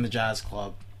singers in the jazz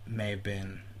club may have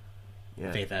been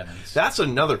Yeah. Faith Evans. That's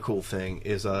another cool thing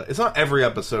is it's not every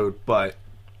episode, but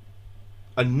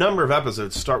a number of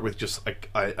episodes start with just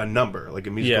a number, like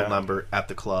a musical number at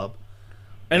the club.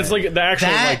 And it's like the actual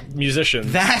like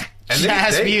musicians. That And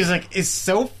jazz they- music is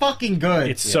so fucking good.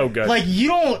 It's so good. Like you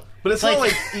don't. But it's not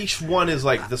like each one is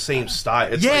like the same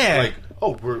style. It's like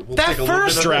we'll that take a little first bit of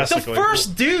this. the drastically.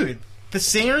 first dude, the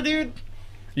singer dude.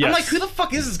 Yes. I'm like, who the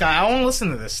fuck is this guy? I want to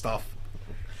listen to this stuff.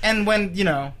 And when I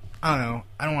don't know.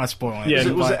 I don't want to spoil anything.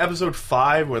 Yeah, Was but- it episode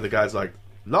 5 where the guy's like,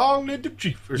 "Long live the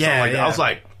chief" or something Yeah, like that? yeah. I was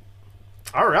like,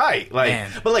 all right, like, Man.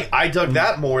 but like I dug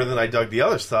that more than I dug the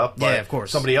other stuff. But Yeah, of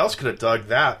course. somebody else could have dug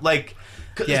that. Like,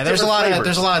 'cause Yeah, it's there's a lot different of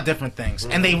there's a flavors. lot of different things,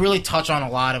 and they really touch on a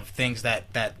lot of things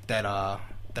that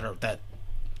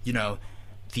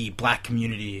the black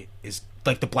community is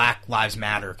like the Black Lives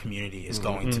Matter community is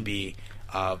going to be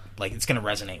like it's going to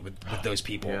resonate with those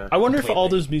people. Yeah. I wonder if all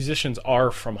completely. those musicians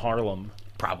are from Harlem.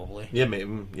 Probably. Yeah,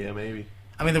 maybe.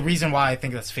 I mean, the reason why I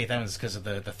think that's Faith Evans is because of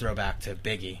the throwback to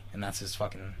Biggie, and that's his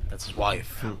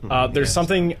wife. There's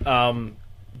something down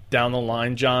the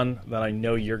line, John, that I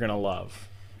know you're gonna love.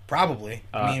 Probably.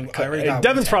 I mean, I already got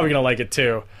Devin's probably gonna like it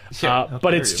too. Yeah,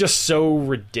 But how it's dare you. just so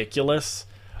ridiculous.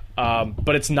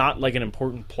 But it's not like an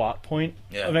important plot point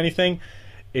Yeah. of anything.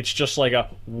 It's just like a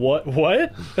what?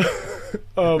 But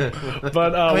I mean,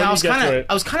 when I you get to it,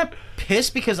 was kind of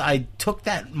pissed because I took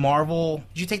that Marvel.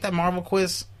 Did you take that Marvel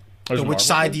quiz? There's a Which Marvel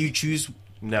side quiz? do you choose?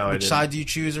 No, I Which didn't. side do you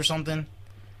choose, or something?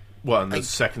 Well, in the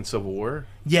Second Civil War.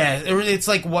 Yeah, it's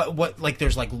like what like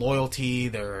there's like loyalty,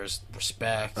 there's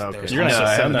respect, Okay. there's You're gonna No, I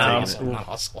have to haven't send taken that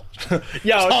hustle, out. not hustle.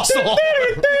 Yeah, Hustle.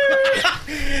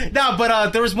 No,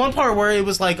 but there was one part where it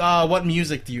was like, what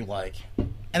music do you like?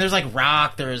 And there's like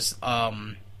rock, there's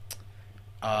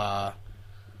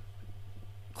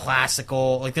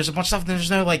classical, like there's a bunch of stuff. There's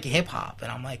no like hip hop,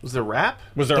 and I'm like, Was there rap?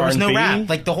 was there there was no R&B? rap.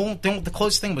 Like the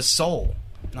closest thing was soul.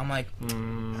 And I'm like,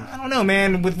 I don't know,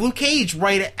 man. With Luke Cage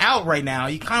right now,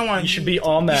 you kind of want You should be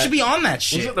on that. You should be on that Was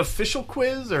shit. it an official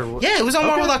quiz or what? Yeah, it was on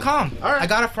Okay. Marvel.com. All right. I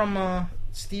got it from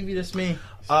Stevie This Me.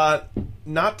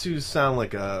 Not to sound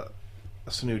like a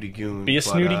snooty goon. Be a but,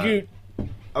 snooty goot.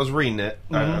 I was reading it.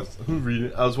 I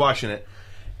was watching it,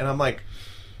 and I'm like,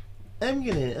 I'm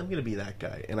gonna be that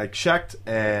guy. And I checked,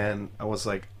 and I was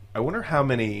like, I wonder how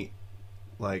many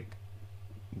like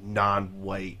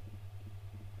non-white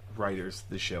writers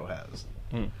the show has.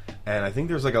 And I think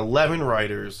there's like 11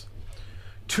 writers,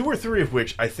 2 or 3 of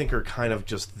which I think are kind of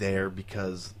just there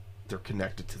because they're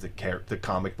connected to the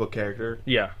comic book character.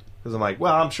 Yeah, Because I'm like,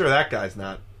 well, I'm sure that guy's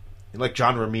not. Like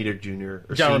John Romita Jr.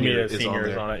 or John Senior Romita is Senior on is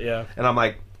there. on it. Yeah, And I'm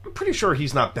like, I'm pretty sure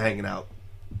he's not banging out.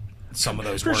 Some of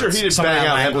those Pretty words. sure he didn't some of bang that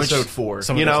out language, episode 4.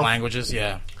 Some you of those know, languages,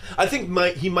 yeah. I think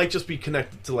he might just be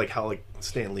connected to like how like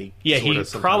Stan Lee. yeah. sorta He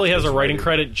sometimes probably has a was writing writing.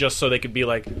 credit just so they could be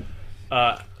like,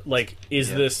 is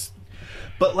Yeah. this?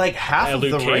 But like half of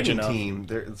Luke the Cage writing enough. team,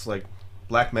 it's like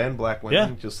black men, black women,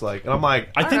 Yeah. just like. And I'm like,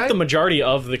 I think alright. the majority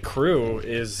of the crew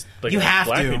is like You have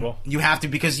black to. people. You have to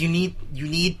because you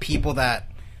need people that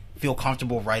feel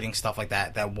comfortable writing stuff like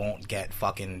that won't get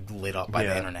fucking lit up by the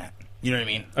Yeah. internet. You know what I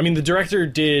mean? I mean, the director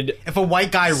did. If a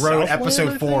white guy wrote Southland, I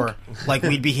episode 4, like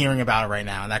we'd be hearing about it right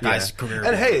now, and that Yeah. guy's career.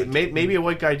 And hey, maybe a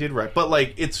white guy did write, but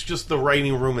like it's just the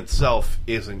writing room itself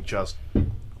isn't just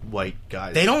white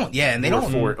guys. they don't, yeah, and they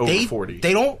Over don't. over they, 40.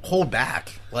 They don't hold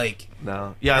back, like.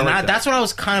 No, yeah, I And like that. that's what I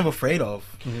was kind of afraid of.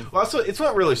 Well, also, it's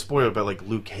not really spoiled, but like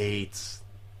Luke hates.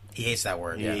 He hates that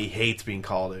word. Yeah, He hates being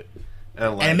called it,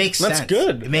 and, like, and it makes That's sense.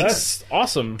 good. It makes That's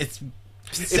awesome. it's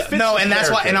fits no, the and that's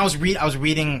why. character. And I was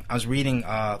reading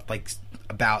like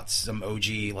about some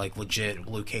OG like legit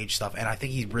Luke Cage stuff, and I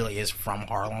think he really is from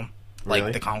Harlem, like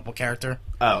Really? the comic book character.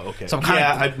 Oh, okay. So I'm kind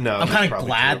yeah, of no, I'm that's kind of probably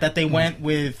glad true. that they went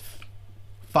with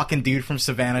fucking dude from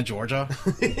Savannah, Georgia,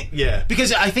 yeah.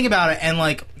 because I think about it, and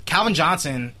like Calvin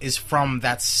Johnson is from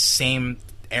that same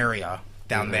area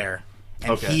down there,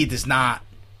 and Okay. he does not.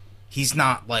 He's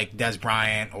not like Des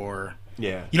Bryant or.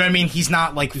 Yeah. You know what I mean? He's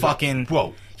not like fucking.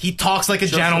 whoa. He talks like a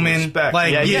Show some gentleman. respect.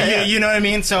 Like Yeah, yeah. you know what I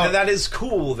mean? So And that is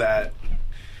cool that,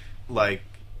 like,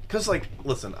 because like,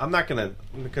 listen, I'm not gonna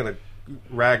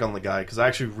rag on the guy because I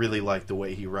actually really like the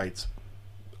way he writes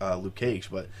Luke Cage,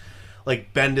 but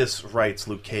like Bendis writes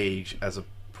Luke Cage as a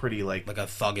pretty like a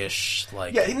thuggish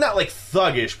like. yeah, he's not like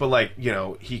thuggish, but like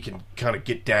he can kind of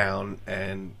get down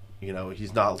and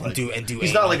he's not like do he's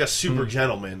anal. not like a super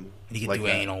gentleman. He can like do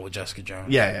that. anal with Jessica Jones.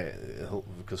 Yeah,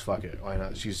 because fuck it, why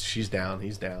not? She's down,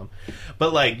 he's down.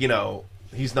 But like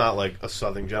he's not like a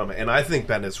southern gentleman, and I think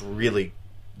Bendis really,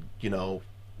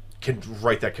 can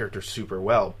write that character super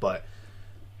well, but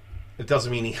it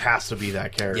doesn't mean he has to be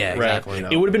that character. Yeah, Right. exactly. You know?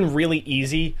 It would have been really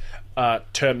easy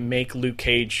to make Luke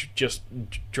Cage just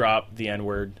drop the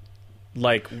N-word.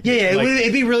 Like,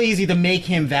 it'd be really easy to make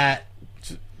him that,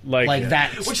 like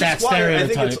that, Which that is why I stereotype.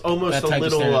 think it's almost that a type of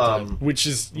little. stereotype. which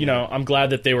is, you know, I'm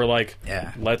glad that they were like,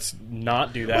 Yeah. let's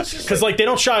not do that, Well, it's just because like they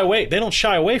don't shy away. They don't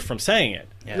shy away from saying it.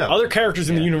 Yeah. No. Other characters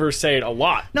in the universe say it a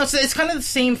lot. No, it's kind of the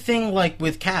same thing like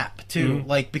with Cap too. Mm-hmm.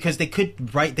 Like because they could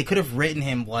have written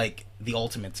him like the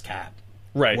Ultimate's Cap,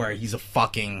 Right. where he's a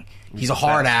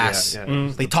hard ass. Yeah,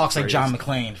 yeah. He talks like Phrase. John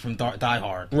McClane from Die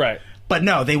Hard. Right. But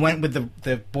no, they went with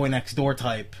the boy next door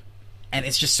type, and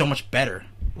it's just so much better.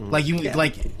 Like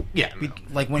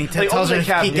like when he tells her Ultimate to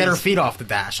Cap get her is- feet off the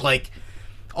dash. Like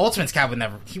Ultimate's Cap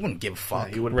he wouldn't give a fuck.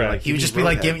 He would Right. He would just be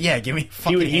like, give me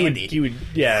fucking handy. He would,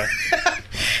 yeah.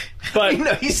 But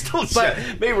No, he's still.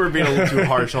 Maybe we're being a little too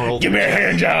harsh on old. give me a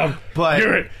hand job. But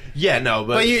Do it. yeah, no,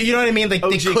 but, But you know what I mean? Like they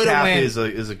OG could have Cap went. is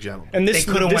a gentleman. And this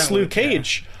They coulda this went Luke with- yeah.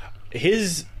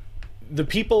 Cage, the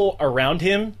people around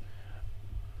him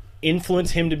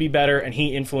influence him to be better, and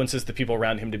he influences the people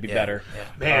around him to be better. Yeah.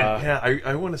 Man, yeah,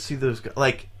 I want to see those guys.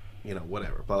 Like, you know,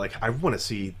 whatever. But like, I want to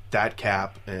see that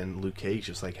Cap and Luke Cage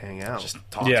just like hang out. Just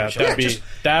talk Yeah, to each other.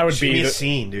 that would Should be be a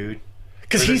scene, dude.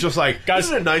 because He's he's just like, guys.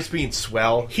 isn't it nice being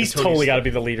swell? He's until totally you got to be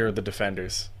the leader of the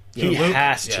Defenders. Yeah, He Luke?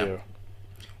 has Yeah. to.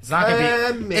 It's not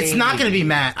gonna be. It's not gonna be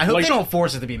Matt. I hope Like- they don't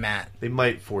force it to be Matt, They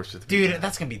might force it. To be dude.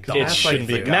 That's gonna be dumb. It That's shouldn't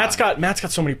like be. the Matt's guy.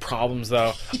 got so many problems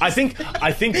though. I think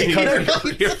because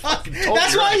You're fucking totally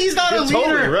That's why right. he's not You're a leader.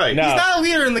 Totally right. No. He's not a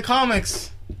leader in the comics.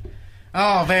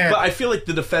 Oh man. But I feel like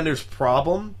the Defenders'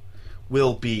 problem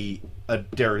will be a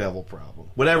Daredevil problem,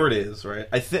 whatever it is. Right?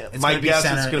 I think It's my gonna be guess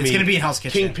center- it's it's going to gonna be in Hell's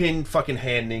Kitchen. Kingpin, fucking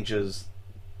hand ninjas,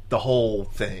 the whole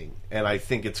thing, and I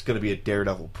think it's going to be a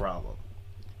Daredevil problem.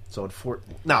 So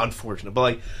not unfortunate, but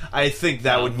like I think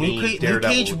that would mean Luke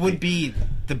Daredevil Cage would be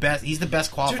the best. He's the best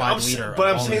Dude, qualified leader. But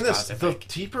of I'm all saying these this: guys, I the think.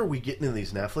 deeper we get into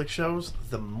these Netflix shows,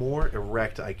 the more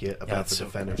erect I get about it's the so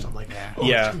Defenders. good. I'm like, Yeah. oh,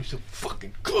 Yeah. it's gonna be so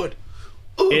fucking good.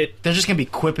 it. They're just gonna be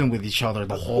quipping with each other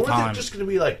the whole Or they're time. just gonna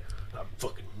be like, I'm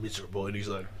fucking miserable, and he's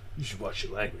like, you should watch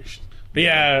your language.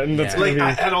 Yeah, and that's Yeah. Like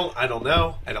gonna be. I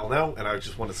don't know, and I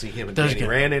just want to see him and There's Danny good-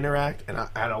 Rand interact, and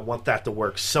I don't want that to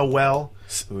work so well.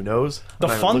 Who knows? The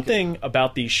I'm fun looking- thing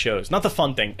about these shows, not the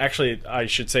fun thing, actually, I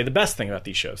should say the best thing about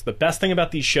these shows. The best thing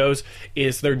about these shows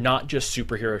is they're not just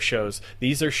superhero shows.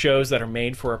 These are shows that are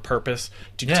made for a purpose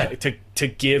to Yeah. to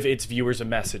give its viewers a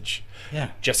message. Yeah.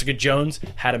 Jessica Jones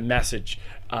had a message.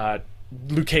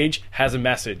 Luke Cage has a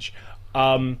message.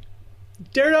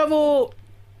 Daredevil,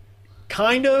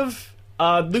 kind of.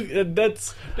 That's.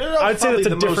 Daredevil's I'd say probably that's a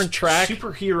the different most track.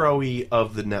 superhero-y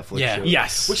of the Netflix Yeah. shows.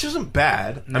 Yes. Which isn't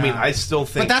bad. I mean, I still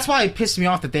think. But that's why it pissed me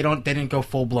off that they didn't go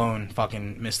full blown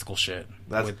fucking mystical shit.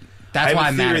 That's That's I why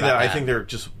have I'm a mad theory about that. I that.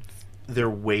 think they're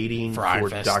waiting For Iron for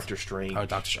Fist. Doctor Strange. Oh,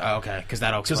 Doctor. Oh, okay, because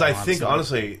that'll. Because I think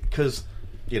honestly, because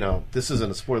you know, this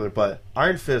isn't a spoiler, but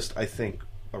Iron Fist, I think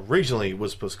originally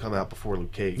was supposed to come out before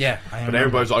Luke Cage. Yeah, I but remember.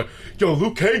 everybody's like, "Yo,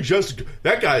 Luke Cage,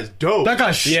 that guy's dope." that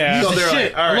guy's Yeah. he's So the they're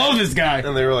shit. like, all right. I love this guy.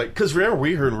 And they were like, because remember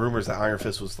we heard rumors that Iron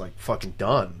Fist was like fucking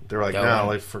done. They were like, Yo, no, when-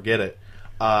 like forget it.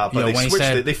 But Yo, they when he switched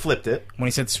said- it. They flipped it. When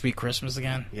he said "Sweet Christmas"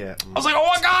 again, Yeah. I was like,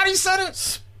 "Oh my god, he said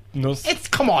it!" No, It's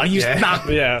come on, he's Yeah. not.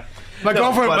 yeah. My No,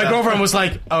 girlfriend, but, my girlfriend was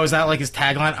like, "Oh, is that like his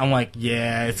tagline?" I'm like,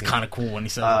 "Yeah, it's kind of cool when he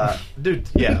said it." Dude,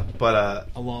 yeah, but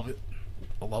I love it.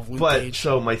 I love Luke but Cage.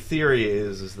 so my theory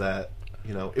is that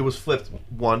you know it was flipped,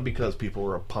 one, because people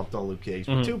were pumped on Luke Cage,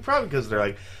 but two, probably because they're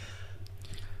like,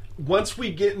 once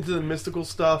we get into the mystical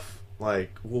stuff,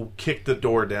 like we'll kick the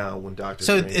door down when Doctor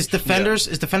So Strange. is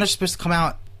Defenders supposed to come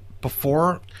out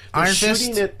before They're Iron shooting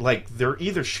Fist? it like they're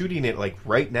either shooting it like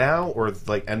right now or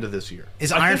like end of this year.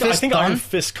 Is I Iron think, Fist I think done? Iron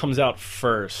Fist comes out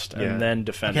first, Yeah. and then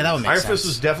Defenders. Okay, that would make Iron sense. Fist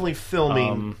is definitely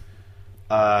filming.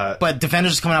 But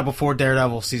Defenders is coming out before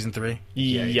Daredevil season 3.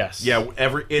 Yes. Yeah,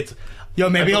 it's. Yo,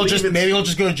 maybe I he'll believe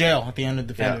just go to jail at the end of Yeah,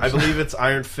 Defenders. I believe it's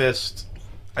Iron Fist.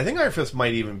 I think Iron Fist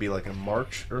might even be like a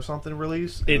March or something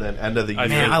release, It- and then end of the year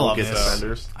Man, I we'll love get this.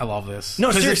 Defenders. I love this. No,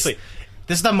 'Cause seriously.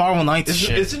 this is the Marvel Knights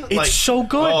shit. Isn't It's like, so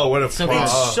good. Oh, what a So fun- good.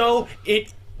 It's so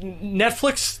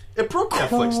Netflix It broke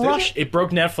Netflix, didn't crushed. it? It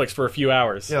broke Netflix for a few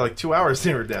hours. Yeah, like 2 hours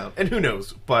they were down, and who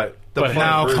knows? But the But funny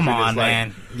No, version come is on, like,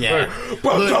 man. Yeah,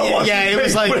 Bro, don't watch yeah. It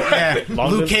was like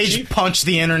Long Luke live Cage Chief. punched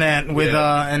the internet with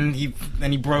Yeah. and he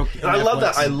broke. And I love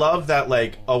that. Netflix. I love that.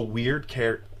 Like a weird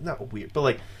character, not weird, but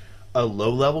like a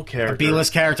low-level character, A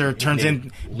B-list character turns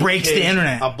in Luke breaks Cage, the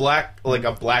internet. A black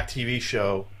TV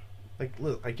show. Like,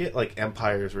 look, I get like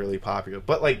Empire is really popular,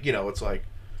 but like you know, it's like,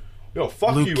 Yo,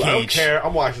 fuck Luke you. I don't Cage. care.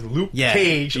 I'm watching Luke Yeah.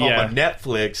 Cage on Yeah. my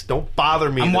Netflix. Don't bother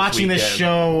me. I'm watching this weekend.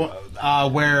 show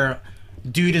where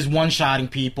dude is one-shotting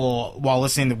people while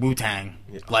listening to Wu-Tang.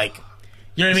 Like,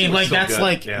 you know what I mean? It was Like, so that's good.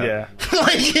 like... Yeah.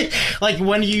 like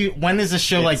when does a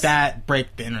show like that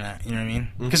break the internet? You know what I mean?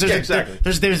 Because there's, Yeah, exactly.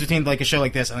 there's a difference between like a show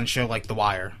like this and a show like The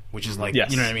Wire, which is like,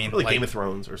 Yes. you know what I mean? Like Like, Game of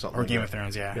Thrones or something. or like Game that. of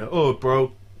Thrones, yeah. Yeah. Oh,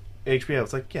 bro, HBO.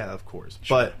 It's like, yeah, of course.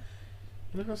 But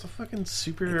there's a fucking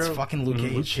superhero. It's fucking Luke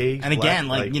Cage. Luke Cage. And again,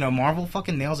 Black- like, you know, Marvel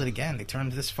fucking nails it again. They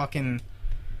turned this fucking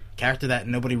character that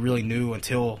nobody really knew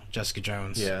until Jessica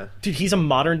Jones. Yeah. Dude, he's a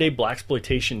modern day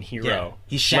blaxploitation hero. Yeah.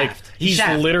 He's Like, Shaft. He's he's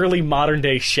Shaft. literally modern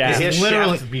day He Shaft. has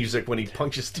literally- Shaft music when he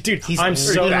punches. Dude, He's I'm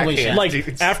so literally Shaft. like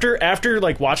dudes. after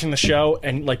like watching the show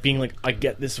and like being like, I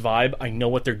get this vibe. I know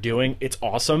what they're doing. It's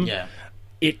awesome. Yeah.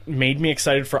 It made me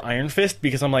excited for Iron Fist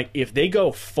because I'm like, if they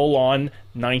go full on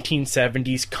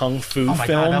 1970s kung fu Oh my God,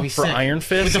 film that'd be for sick. Iron With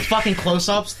Fist, the fucking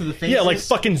close-ups to the faces. yeah, like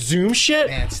fucking zoom shit.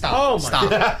 Man, stop. Oh my Stop.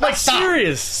 God. Like Stop.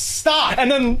 serious. Stop. And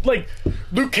then like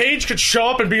Luke Cage could show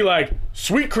up and be like,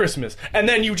 "Sweet Christmas," and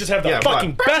then you just have the Yeah,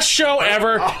 fucking right. best show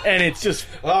ever, and it's just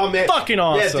Oh man, fucking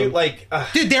awesome. Yeah, dude. Like,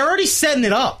 Dude, they're already setting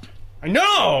it up. I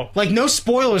know. Like, no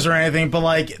spoilers or anything, but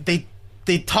like they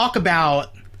talk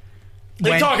about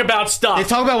They talk about stuff. They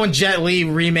talk about when Jet Li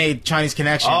remade Chinese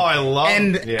Connection. Oh, I love-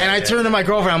 and yeah, and I yeah. turned to my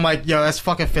girlfriend. I'm like, yo, that's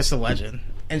fucking Fist of Legend.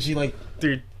 And she like,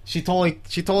 Dude, she was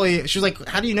like,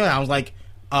 how do you know that? I was like,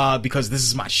 because this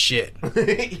is my shit.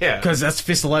 yeah. Because that's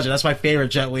Fist of Legend. That's my favorite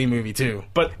Jet Li movie too.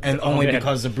 But- and oh, only man.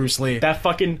 because of Bruce Lee. that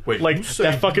fucking Wait, like you say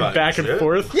that fucking my back and shit?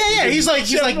 forth. yeah, he's like,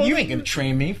 you ain't gonna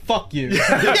train me. Fuck you.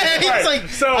 yeah, he's Right, like,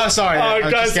 so, oh, sorry, I'm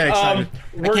guys, just getting excited.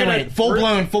 we're I can't gonna- wait. Full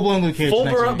blown Luke Cage. Full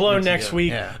next week. blown next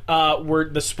week. Yeah. Where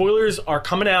the spoilers are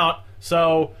coming out,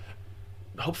 so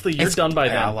hopefully you're done by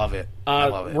then. Yeah, I love it. I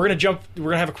love it. We're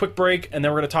gonna have a quick break, and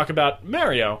then we're gonna talk about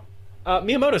Mario.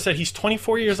 Miyamoto said he's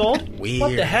 24 years old. Weird.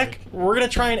 What the heck? We're gonna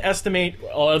try and estimate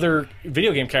other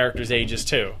video game characters' ages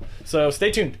too. So stay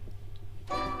tuned.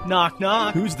 Knock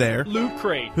knock. Who's there? Loot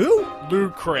Crate. Who?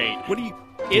 Loot Crate. What do you...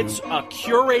 It's a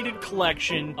curated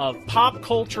collection of pop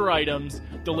culture items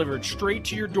delivered straight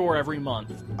to your door every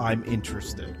month. I'm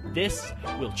interested. This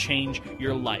will change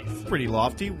your life. Pretty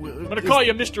lofty. I'm gonna call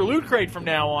you Mr. Loot Crate from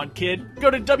now on, kid. Go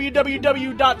to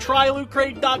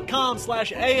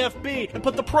www.trylootcrate.com/AFB and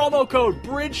put the promo code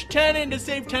BRIDGE10 in to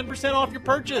save 10% off your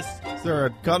purchase. Is there a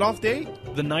cutoff date?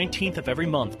 The 19th of every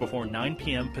month before 9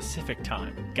 p.m. Pacific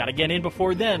time. Gotta get in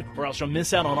before then, or else you'll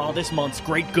miss out on all this month's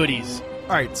great goodies. All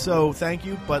right, so thank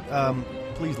you, but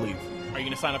please leave. Are you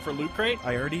gonna sign up for Loot Crate?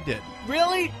 I already did.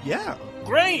 Really? Yeah.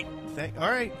 Great! All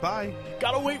right, bye.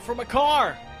 Gotta wait for my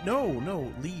car.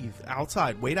 No, leave.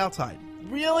 Outside. Wait outside.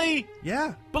 Really?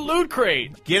 Yeah. But Loot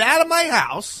Crate! Get out of my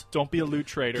house. Don't be a loot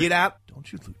trader. Get out.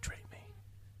 Don't you loot trade me.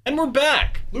 And we're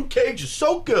back. Luke Cage is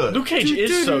so good. Luke Cage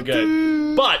is so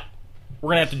good. But we're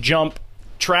going to have to jump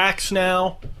tracks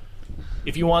now.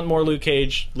 If you want more Luke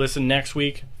Cage, listen next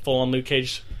week. Full on Luke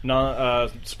Cage.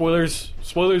 Spoilers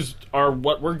are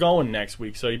what we're going next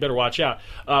week, so you better watch out.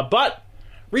 But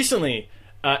recently,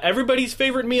 everybody's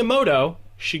favorite Miyamoto,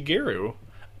 Shigeru,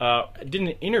 did an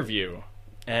interview.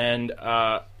 And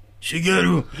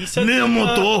Shigeru he said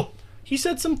Miyamoto. He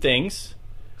said some things.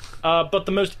 But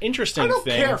the most interesting I don't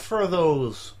thing... care for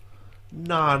those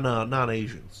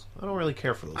non-Asians. I don't really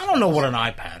care for those. I don't know what an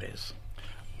iPad is.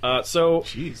 So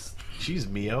Jeez,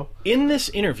 Mio. in this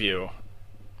interview,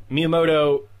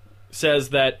 Miyamoto says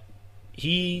that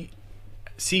he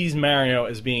sees Mario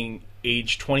as being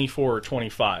age 24 or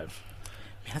 25.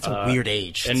 Man, that's a weird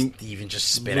age and to even just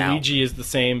spit out. Luigi is the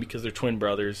same because they're twin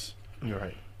brothers. You're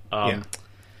right. Yeah.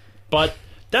 But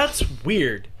that's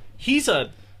weird. He's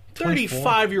a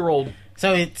 35-year-old.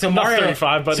 So Not Mario,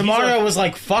 35, but so he's Mario a- was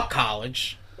like, "Fuck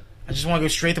college. I just want to go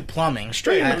straight to plumbing,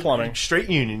 Straight into plumbing. Straight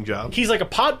union job. He's like a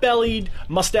pot-bellied,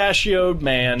 mustachioed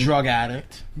man drug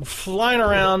addict." flying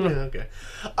around. Okay.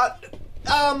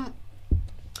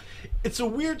 It's a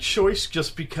weird choice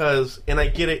just because, and I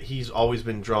get it, he's always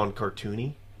been drawn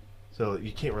cartoony, so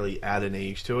you can't really add an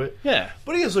age to it. Yeah.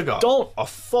 But he has like a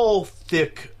full,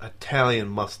 thick Italian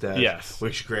mustache. Yes.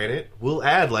 Which, granted, will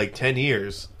add like 10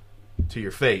 years to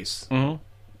your face. Mhm.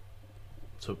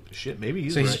 So, shit, maybe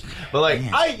he's So right. he's- But, like,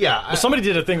 Well, somebody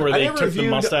did a thing where I they never took the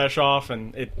viewed- mustache off,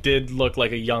 and it did look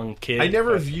like a young kid. I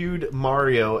never but- viewed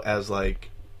Mario as, like,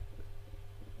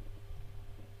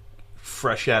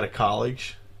 fresh out of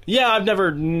college. Yeah, I've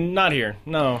never. Not here.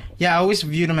 No. Yeah, I always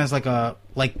viewed him as like the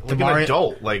Like an Mario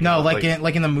adult. Like, No, like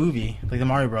in the movie, like the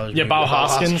Mario Brothers. Yeah, movie. Bob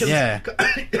Hoskins. Yeah.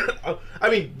 I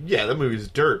mean, yeah, that movie's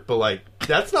dirt, but like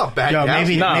that's not bad. Yo,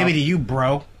 No. maybe to you,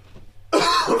 bro.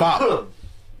 Fuck.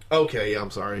 Okay, yeah,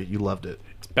 I'm sorry. You loved it.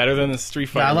 It's better than the Street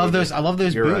Fighter. Yeah, I love movie. those. I love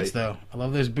those You're boots, right. though. I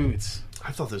love those boots.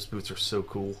 I thought those boots are so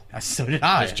cool. So did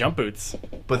I. Those jump boots.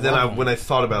 But then love when I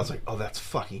thought about it, I was like, oh, that's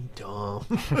fucking dumb.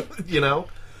 You know?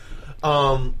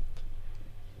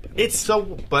 It's so,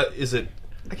 but is it,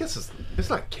 I guess it's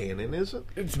not canon, is it?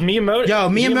 It's Miyamoto. Yo,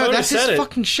 Miyamoto, that's his said it.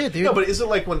 fucking shit, dude. No, but is it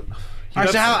like when... All right,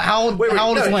 so how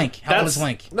old is Link? How old is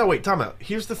Link? No, wait, time out.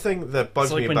 Here's the thing that bugs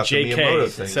It's like me when about the JK Miyamoto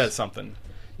thing. said something.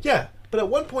 Yeah, but at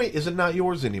one point, is it not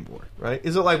yours anymore, right?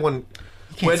 Is it like when...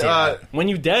 can't say that. When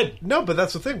you dead. No, but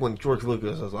that's the thing. When George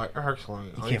Lucas was like, actually,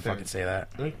 You can't fucking say that.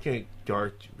 I think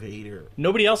Darth Vader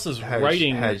Nobody else is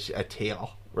writing. has a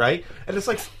tail, right? And it's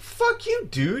like, fuck you,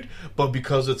 dude. But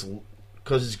because it's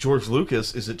George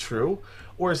Lucas, is it true,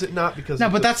 or is it not? Because No,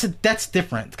 but that's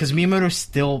different because Miyamoto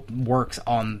still works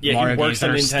on Yeah, Mario he works games that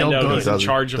at are still Nintendo. good. He's in Does he?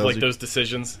 charge of Does like he? those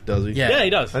decisions. does he? Yeah. Yeah, he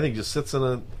does. I think he just sits in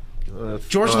a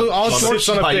George Lu- all on George- Sits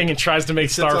on a pipe. thing and tries to make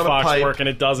Sits on Star a Fox pipe. work, and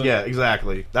it doesn't. Yeah,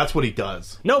 exactly. That's what he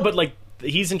does. No, but like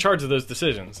he's in charge of those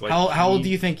decisions. Like, How old do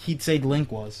you think he'd say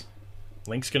Link was?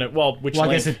 Link's gonna? Well, which Well, I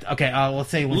Link? guess it, okay. Let's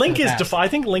say Link in the is past. I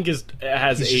think Link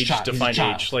has He's a age child. He's a defined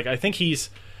child. age. Like I think he's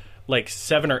like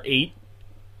 7 or 8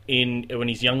 when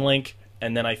he's young Link,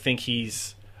 and then I think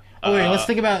he's. Oh wait, let's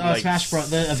think about like Smash Bros.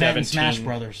 The event in 17. Smash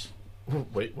Brothers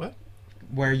Wait, what?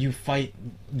 where you fight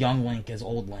young Link as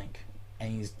old Link,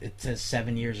 and it says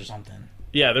 7 years or something.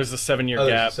 Yeah, there's a 7-year Oh,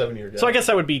 there's gap. a 7-year gap. So I guess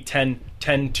that would be 10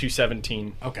 to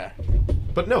 17. Okay.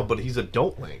 But he's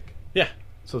adult Link. Yeah,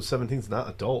 So 17's not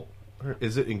adult. Or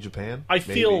is it in Japan? I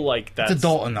Maybe. feel like that's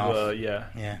adult enough. Yeah,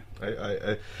 Yeah.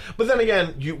 But then again,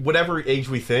 whatever age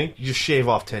we think, you just shave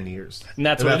off 10 years. and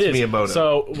that's what it is. Miyamoto.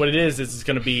 So what it is it's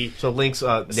going to be So Link's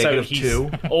so negative he's-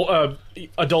 2.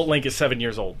 adult Link is 7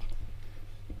 years old.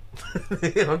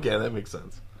 Okay, that makes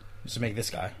sense. Just to make this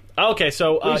guy. Okay,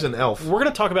 so He's an elf. We're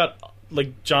gonna talk about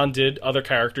like John did other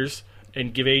characters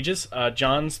and give ages.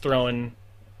 John's throwing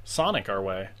Sonic our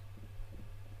way.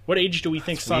 What age do we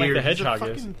think Sonic Weird. the He's a Hedgehog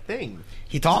fucking is? thing.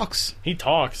 He talks. He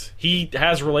talks. He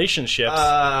has relationships.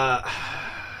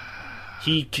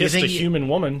 He kissed a think he- human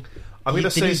woman. I'm going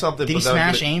to say something. Did he but then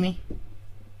I'm smash gonna- Amy?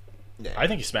 I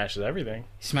think he smashes everything.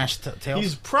 He smashed Tails.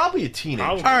 He's probably a teenager.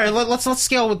 Probably. All right, let's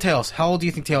scale with Tails. How old do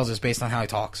you think Tails is based on how he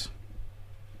talks?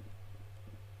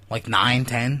 Like 9,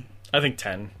 10? I think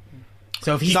 10.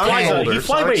 So if he's Sonic's 10, older. He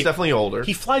fly- Sonic's wait. definitely older.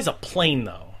 He flies a plane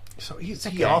though. So he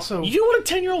okay. also... You want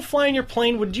a 10-year-old flying your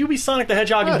plane? Would you be Sonic the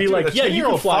Hedgehog and be dude, like, a yeah, you can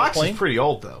 10-year-old fly a Fox plane? is pretty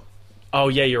old, though. Oh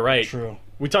yeah, you're right. True.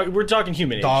 We're talking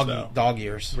human age though. Dog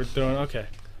ears. We're doing okay.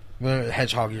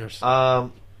 Hedgehog ears. I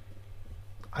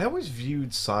always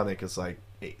viewed Sonic as like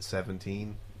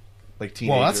 17. Like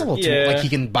teenager. Well, that's a little too... Yeah. Like he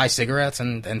can buy cigarettes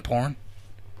and porn?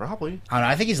 Probably. I don't know.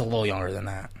 I think he's a little younger than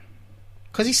that.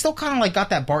 Because he's still kind of like got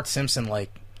that Bart Simpson,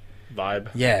 like... Vibe.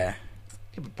 Yeah.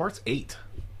 Yeah, but Bart's 8.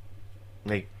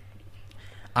 Like,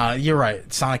 You're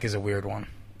right. Sonic is a weird one.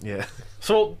 yeah.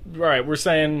 So, all right, you're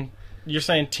saying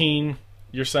teen,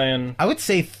 you're saying I would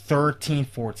say 13,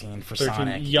 14 for 13,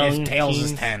 Sonic. young if Tails is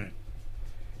teens. 10.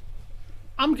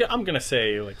 I'm going to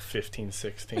say like 15,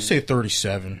 16. I'd say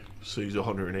 37. So he's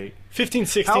 108. 15,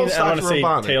 16, How and old's I'm going to Dr. say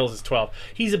Robotnik? Tails is 12.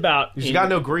 He's about He's got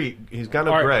no gray. He's got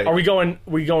no All gray. right, are we going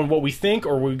what we think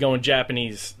or are we going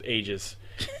Japanese ages?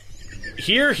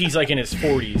 Here he's like in his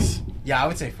 40s. Yeah, I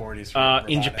would say 40s.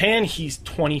 In Japan he's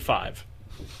 25.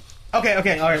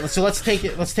 Okay, all right. So let's take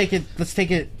it. Let's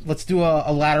do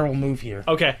a lateral move here.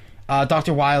 Okay.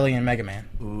 Dr. Wily and Mega Man.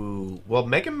 Ooh. Well,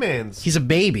 Mega Man's... He's a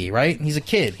baby, right? He's a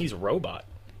kid. He's a robot.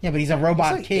 Yeah, but he's a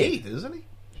robot like kid. 8, isn't he?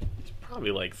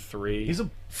 Probably like 3. He's a...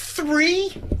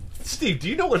 3? Steve, do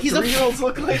you know what He's a- 3-year-olds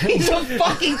look like? He's a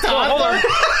fucking toddler.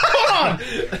 Hold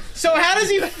on. So how does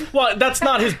he... Well, that's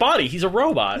not his body. He's a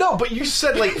robot. No, but you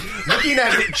said, like, looking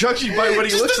at it, judging by what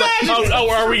he looks like... imagine- Oh,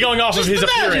 are we going off of his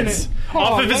imagine appearance? it. Hold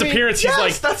Off on, of his let me- appearance, he's Yes,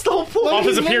 like that's the whole point. off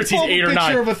his Let me appearance, he's pull up a 8 or 9.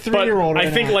 picture of a 3-year-old But I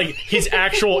right think now. like his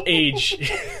actual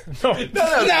age. No, No, hold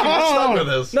stop on. with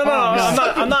this. no, no.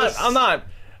 I'm not.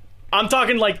 I'm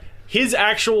talking like his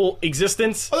actual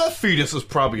existence. Oh, that fetus is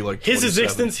probably like His 27.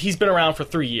 existence, he's been around for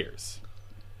 3 years.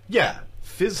 Yeah.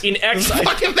 In X,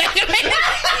 Fucking Mega Man.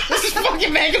 This is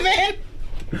fucking Mega Man.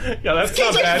 yeah, that's not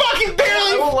He's like bad. fucking I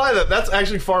barely... won't lie, that's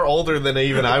actually far older than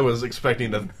even I was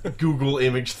expecting a Google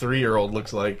image 3-year-old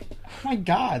looks like. Oh my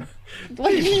god.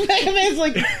 Like, Mega Man's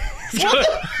like... What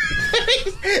the...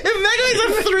 If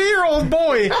Mega Man's a 3-year-old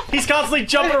boy... He's constantly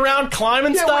jumping around,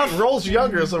 climbing Yeah, stuff. wait, Roll's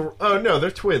younger, so... Oh, no,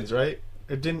 they're twins, right?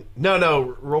 It didn't...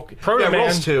 No, Roll... Proto yeah, Man.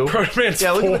 Roll's 2. Proto Man's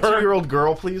Yeah, look at the 4. 2-year-old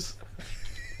girl, please.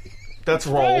 That's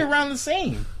Probably Roll. around the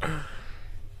same.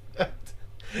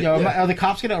 Yo, are the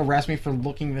cops gonna arrest me for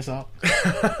looking this up?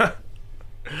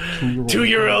 2-year-old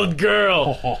 2-year-old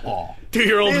girl. girl.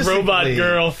 2-year-old robot Physically-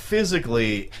 girl.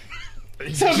 Physically,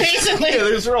 So basically, yeah,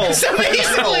 there's roles.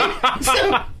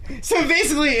 so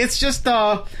basically, it's just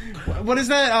what is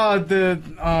that?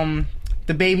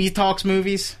 The Baby Talks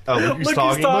movies. Oh, look who's Look who's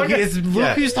talking. talking. It's look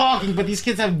Yeah. who's talking, but these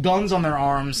kids have guns on their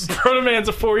arms. Proto Man's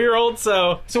a 4-year-old,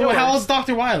 so How old's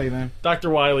Dr. Wiley then? Dr.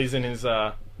 Wiley's in his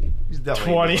He's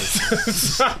definitely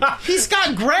 20s. He's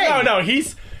got gray. no,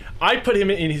 I put him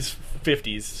in his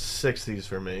 50s. 60s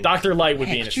for me. Dr. Light would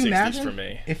be in Could his you 60s imagine for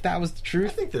me. if that was the I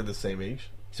truth? think they're the same age.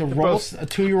 So They're Rolf's both- a I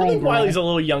 2-year-old think girl. Wiley's a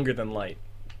little younger than Light.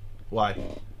 Why?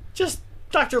 Just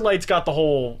Dr. Light's got the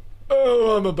whole,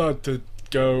 oh, I'm about to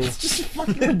go. It's just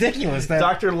fucking ridiculous. That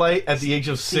Dr. Light at the age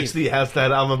of 60 has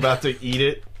that I'm about to eat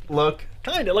it look.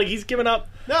 Kind of like he's given up.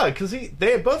 No, because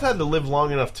they both had to live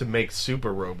long enough to make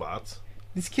super robots.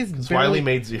 these kids Wiley barely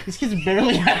made Z. These kids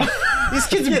barely have. These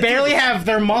kids barely have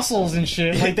their muscles and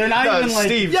shit. Like they're not even like.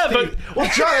 Steve. Yeah, Steve. Well,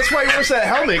 John, that's why he wears that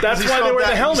helmet. 'cause That's he why still they wear that-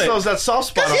 the helmet. He still has that soft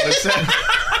spot on his head.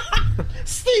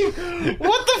 Steve,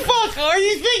 what the fuck are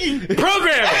you thinking?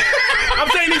 Programming! I'm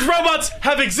saying these robots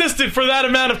have existed for that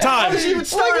amount of How time. did you even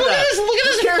start Look that? at this! Look at Who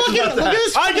this cares fucking! about Look at that?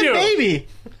 this I fucking do. baby!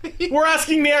 We're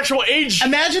asking the actual age.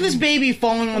 Imagine this baby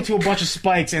falling onto a bunch of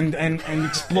spikes and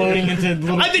exploding into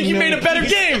little. I think you made a better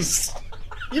game.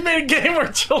 You made a game where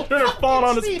children are falling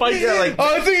on a spike. Yeah, like,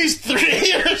 Oh, I think he's 3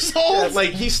 years old. like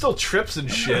he still trips and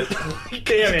shit. He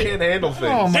Damn it. can't handle things.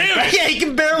 Oh my Damn god! it. Yeah, he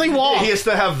can barely walk. He has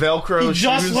to have Velcro He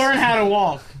just shoes. learned how to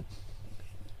walk.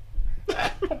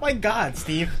 Oh my god,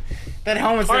 Steve! That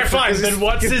helmet's All right, there for- fine. Then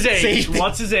what's his age? safety.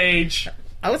 What's his age?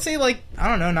 I would say like I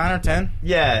don't know, 9 or 10.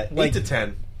 Yeah, Like- 8 to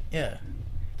 10. Yeah.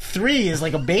 3 is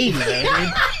like a baby, man,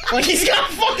 dude. Like he's got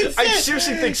fucking. I sit-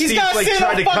 seriously think he's Steve gotta like sit in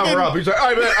tried a to fucking- cover up. He's like,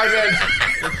 I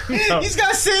meant. He's got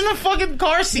to sit in a fucking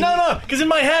car seat. No, because in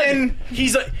my head,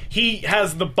 he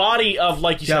has the body of,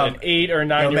 like you Yo. said, an 8 or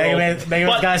 9 year Mega old. Man, Mega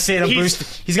Man's got to sit in a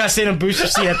booster. He's got to sit in a booster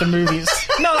seat at the movies.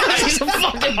 No, He's a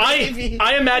fucking baby.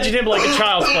 I imagine him like a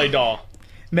child's play doll.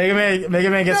 Mega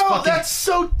Man gets No, fucking. that's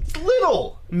so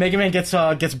little. Mega Man gets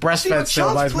breastfed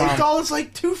still by his Child's Play mom. doll is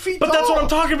like 2 feet But tall. that's what I'm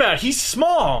talking about. He's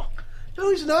small. No,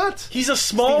 he's not. He's a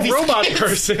small These robot kids-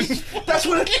 person. That's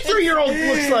what a 3-year-old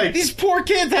looks like. These poor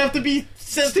kids have to be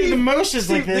sent through the motions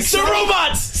like this. They're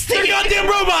robots. They're goddamn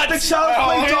The robots. Child's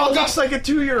Play Oh, doll yeah. looks like a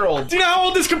 2-year-old. Do you know how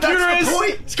old this computer That's is? the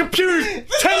point. This computer's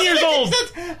 10 years old.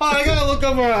 Oh, I gotta look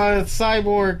up a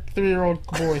cyborg 3-year-old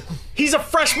boy. He's a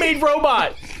fresh-made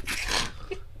robot.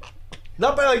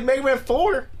 Not by like Mega Man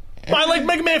 4. I like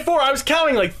Mega Man 4. I was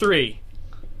counting like 3.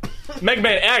 Mega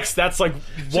Man X, that's like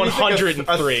So you think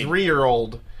 103. A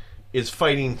 3-year-old is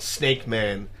fighting Snake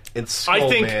Man and Skull I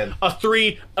think Man.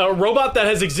 a robot that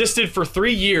has existed for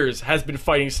 3 years has been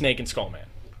fighting Snake and Skullman.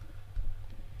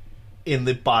 In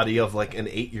the body of like an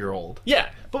 8-year-old. Yeah.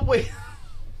 But wait,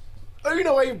 I don't even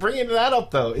know why you're bringing that up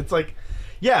though. It's like,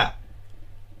 yeah,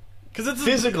 Because it's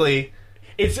physically,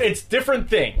 it's different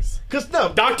things. because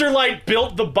no, Dr. Light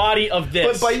built the body of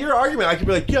this. but by your argument, I could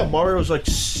be like, yeah, Mario's like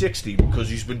 60 because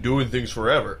he's been doing things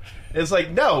forever. And it's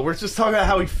like, no, we're just talking about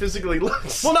how he physically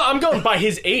looks. Well, no, I'm going by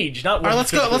his age, not what All right, he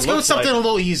let's go. physically Let's go with looks something like. a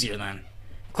little easier then.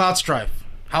 Cloud Strife.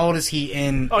 How old is he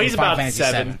in? Oh, he's in Final about Fantasy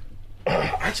 7.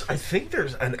 I think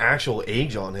there's an actual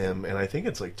age on him, and I think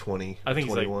it's like 20, I think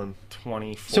 21. he's like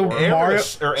 24. So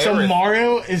Aerith- or Aerith.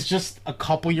 Mario is just a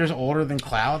couple years older than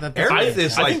Cloud. That doesn't Aerith make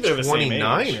is sense. I like think they're the same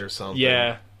 29 age. or something.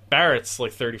 Yeah. Barrett's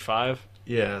like 35.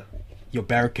 Yeah. Yo,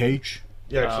 Barrett Cage.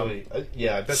 Yeah, actually.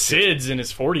 yeah, I bet Sid's in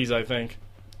his 40s, I think.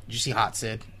 Did you see Hot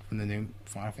Sid from the new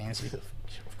Final Fantasy?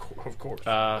 Of course.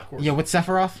 Yeah, with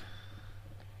Sephiroth.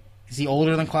 Is he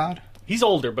older than Cloud? He's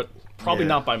older, but probably Yeah.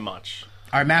 not by much.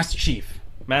 All right, Master Chief.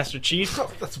 Master Chief?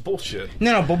 That's bullshit.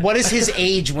 No, but what is his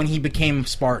age when he became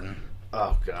Spartan?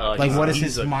 Oh, God. Like, what is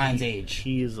he's his mind's age?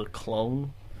 He is a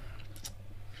clone.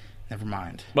 Never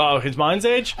mind. Well, his mind's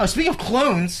age? Oh, speaking of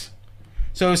clones,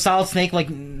 so is Solid Snake like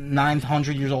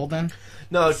 900 years old then?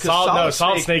 No, because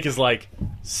Solid Snake is like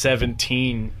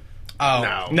 17.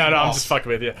 Oh, No, I'm just fucking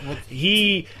with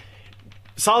you.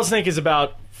 Solid Snake is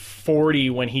about 40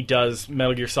 when he does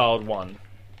Metal Gear Solid 1.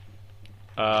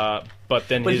 But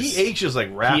then But his, he ages like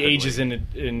he rapidly. ages so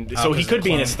he 'cause could of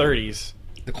be in clone. his 30s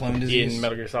the clone disease. in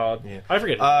Metal Gear Solid. Yeah. I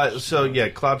forget. So yeah,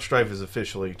 Cloud Strife is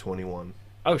officially 21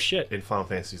 oh shit! in Final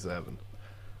Fantasy VII.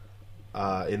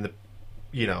 In the,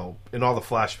 in all the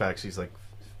flashbacks, he's like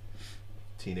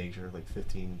teenager, like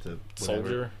 15 to whatever.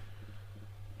 Soldier.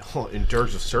 Oh, in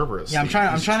Dirge of Cerberus. Yeah, I'm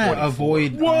trying to 24.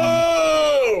 avoid.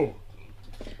 Whoa!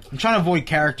 I'm trying to avoid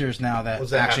characters now that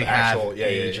Ones that have actually have actual- yeah.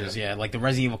 ages. Yeah, like the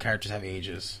Resident Evil characters have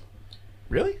ages.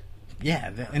 Really?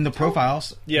 in the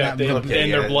profiles. Yeah, they, the, and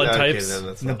their blood types. Then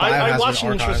that's The not- bio- I Biohazard watched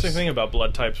an interesting archives. thing about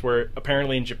blood types, where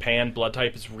apparently in Japan, blood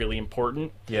type is really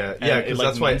important. yeah, and yeah, it, because like,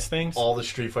 that's why means things. all the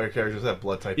Street Fighter characters have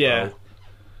blood type. Yeah.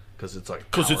 Because it's like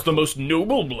Because it's the most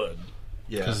noble blood.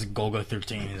 yeah. Because Golgo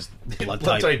 13 is blood Blood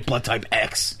type. type- Blood type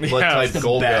X. blood Yeah, type it's the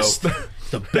Golgo. Best.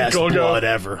 The best Golgo. blood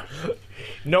ever.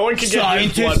 No one can get his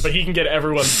Scientists- blood, but he can get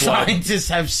everyone's blood. Scientists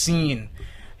have seen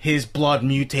his blood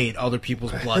mutate other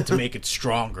people's blood to make it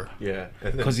stronger. Yeah,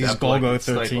 'Cause he's that blood Golgo can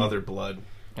snipe 13. other blood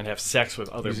And have sex with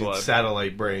other using blood.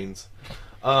 satellite brains.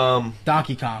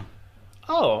 Donkey Kong.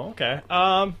 Oh, okay.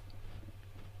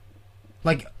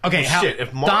 Like, okay, Well, shit,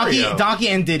 if Mario- Donkey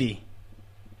and Diddy.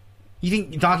 You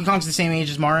think Donkey Kong's the same age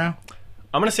as Mario?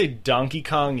 I'm gonna say Donkey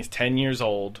Kong is 10 years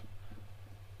old.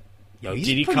 Yo, he's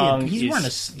Diddy pretty, Kong he's is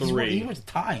wearing three. he wears a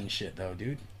tie and shit, though,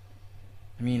 dude.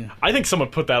 I mean, I think someone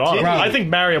put that on him. Diddy- I think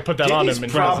Mario put that on Diddy's him.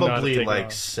 And he doesn't know how to probably take it like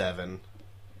off. 7,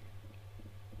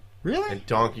 really? and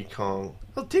Donkey Kong.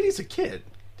 Well, Diddy's a kid.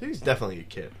 Diddy's definitely a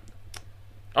kid.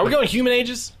 Are we going human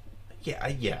ages? Yeah,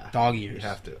 yeah. Dog You years.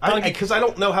 have to. Donkey- Because I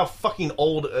don't know how fucking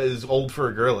old is old for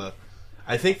a gorilla.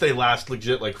 I think they last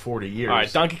legit like 40 years. All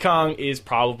right, Donkey Kong is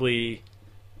probably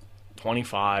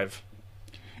 25.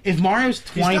 If Mario's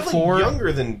He's definitely 24,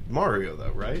 younger than Mario,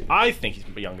 though, right? I think he's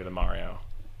younger than Mario.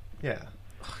 Yeah.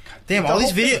 damn, The all whole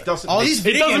these thing video, doesn't all make- these It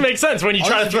video doesn't game- make sense when you all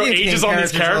try to these throw video game ages on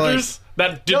these characters are characters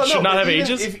that should not have even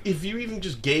ages. If you even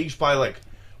just gauge by like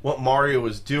what Mario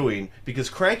was doing, because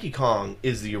Cranky Kong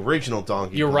is the original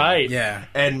Donkey You're Kong. right. Yeah,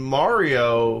 And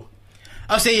Mario,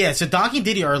 I'll say yeah. So Donkey and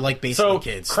Diddy are like basically So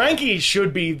kids. Cranky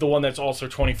should be the one that's also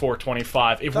 24,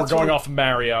 25. If That's we're going what- off of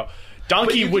Mario, but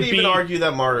Donkey you would could be. even argue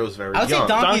that Mario's very I would say young.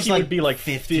 Donkey's Donkey like would be like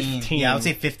 15. Yeah, I would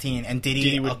say 15, and Diddy,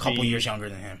 Diddy would a couple be- years younger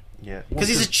than him. Yeah, Because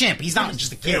he's a chimp. He's not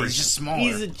just a kid. He's just smaller.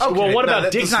 He's a, Okay, well, what no, about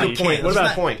that's Dixie? not the point. What That's about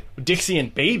not the point. Dixie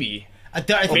and Baby?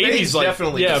 Baby's Baby's like-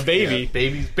 definitely yeah, just- Baby.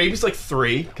 Baby's like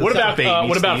 3. 'cause What that's about baby,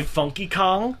 what about Steve. Funky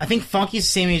Kong? I think Funky's the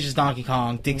same age as Donkey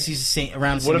Kong. Dixie's the same,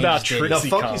 around the same What age about as Diddy. Trixie? No, Dixie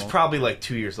Funky's Kong. probably like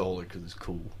 2 years older because he's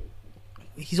cool.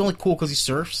 He's only cool because he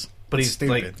surfs. But That's he's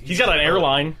stupid. like He's got an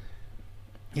airline.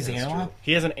 He's an that's airline. true.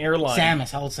 He has an airline.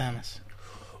 Samus, how old Samus?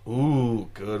 Ooh,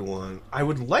 good one. I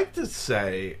would like to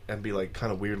say and be like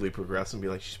kind of weirdly progressive and be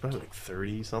like she's probably like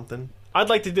 30 something. I'd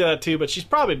like to do that too, but she's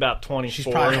probably about 24. She's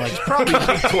probably like Probably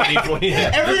like 20.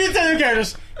 Yeah. every Nintendo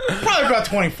character's probably about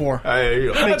 24.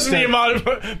 That's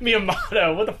Miyamoto.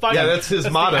 Miyamoto. What the fuck? Yeah, that's his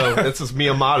motto. That's his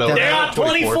Miyamoto. Yeah, They're Yeah, not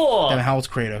 24. Then how old's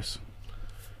Kratos?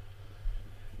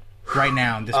 Right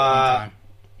now, in this point in time.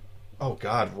 Oh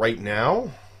God, right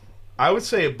now, I would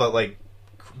say, but like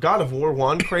God of War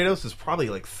 1, Kratos is probably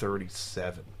like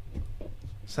 37.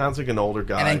 Sounds like an older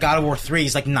guy. And then God of War 3,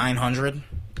 he's like 900.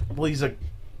 Well, he's a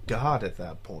god at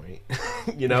that point,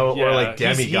 you know, Yeah, or like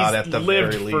he's demigod at the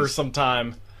lived very for least. some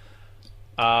time.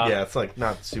 Yeah, it's like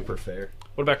not super fair.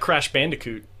 What about Crash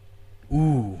Bandicoot?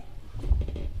 Ooh.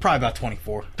 Probably about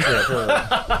 24.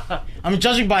 I mean,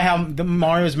 judging by how the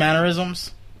Mario's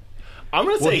mannerisms. I'm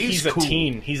gonna Well, say he's he's a cool.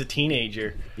 teen. He's a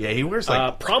teenager. Yeah, he wears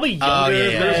like Probably Oh, younger yeah,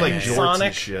 he yeah, wears than like yeah. jorts Sonic,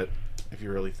 and shit. If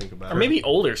you really think about it, or maybe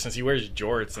older since he wears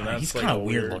jorts, and that's He's like kind a of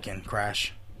weird looking,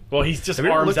 Crash. Well, he's just Have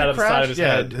you ever arms looked out at of the side Crash? of his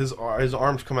yeah, head. his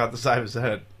arms come out the side of his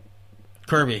head.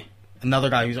 Kirby. Another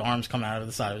guy whose arms come out of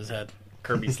the side of his head.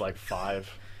 Kirby's like 5.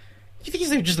 You think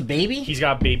he's just a baby? He's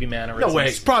got baby mannerisms. No way.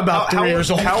 He's probably about 3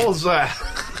 years old. How old's how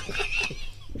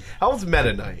old's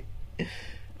Meta Knight? Meta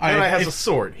Knight has a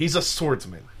sword. He's a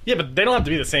swordsman. Yeah, but they don't have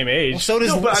to be the same age. So does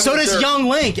No, but I mean, they're- young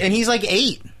Link, and he's like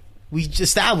 8. We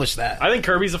established that. I think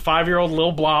Kirby's a 5-year-old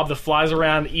little blob that flies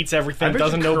around, eats everything, I bet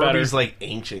doesn't you know better. Kirby's like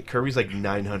ancient. Kirby's like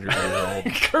 900 years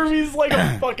old. Kirby's like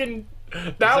a fucking.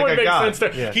 That like would a make god.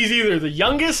 sense. To, Yeah. He's either the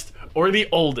youngest or the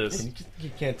oldest. You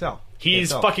can't tell. He's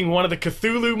Can't tell. fucking one of the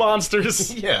Cthulhu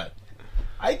monsters. Yeah.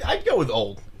 I'd go with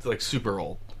old. It's like super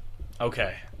old.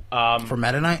 Okay. For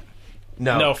Meta Knight?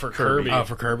 No, for Kirby. Oh,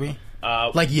 for Kirby?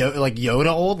 Uh, Like Yoda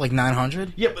old? Like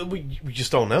 900? Yeah, but we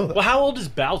just don't know that. well, how old is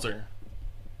Bowser?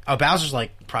 Oh, Bowser's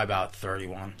like probably about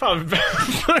 31. Probably.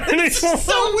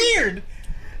 So weird!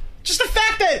 Just the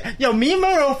fact that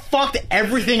Miyamoto fucked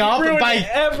everything up ruined by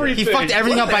everything. He fucked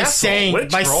everything What up an by asshole. What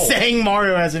a troll. saying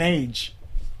Mario has an age.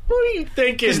 What are you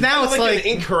thinking? Because now it's It's like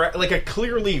an incorrect, like a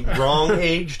clearly wrong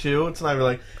age too. It's not even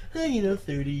like,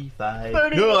 35.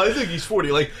 30. No, I think he's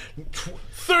 40. Like,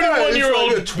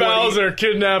 31-year-old it's like a 20 Bowser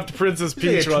kidnapped Princess He's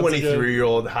like Peach a once again.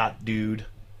 23-year-old hot dude.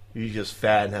 He's just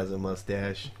fat and has a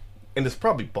mustache, and it's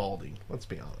probably balding. Let's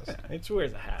be honest. It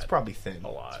wears a hat. It's probably thin. A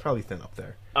lot. It's probably thin up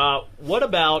there. What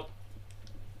about?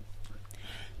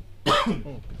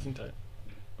 It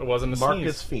wasn't a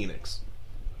Marcus sneeze. Phoenix.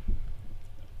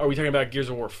 Are we talking about Gears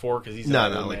of War 4? Because he's No,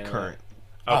 an no, old like man. current.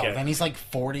 Okay. Oh, then he's like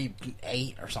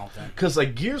 48 or something. Because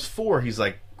like Gears 4, he's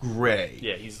like gray,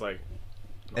 Yeah, he's like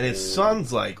and his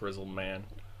son's like grizzled man.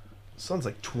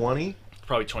 20.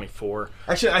 Probably 24.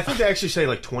 Actually, I think they actually say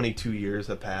like 22 years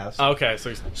have passed. Okay, so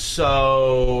he's,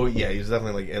 So yeah, he's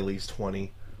definitely like at least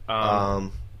 20.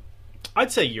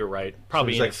 I'd say you're right. So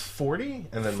Probably he's in like 40,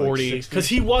 and then 40, like 60. because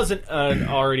he wasn't an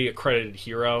already accredited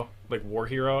hero, like war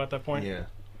hero at that point.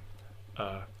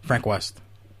 Yeah, Frank West.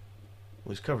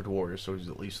 well, he's covered Warriors, so he's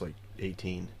at least like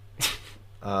 18.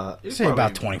 Say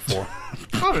about 24.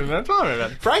 Probably, man.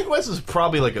 Frank West is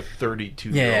probably like a 32.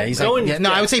 Yeah, he's Going- like,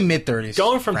 I would say mid 30s.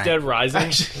 Going from Dead Rising,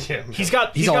 Actually, yeah, he's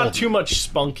got He's old. too much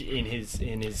spunk in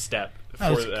his step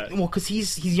for that. Well, because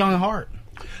he's young at heart.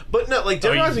 but no, like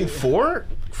Dead Oh, you- Rising 4,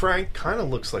 Frank kind of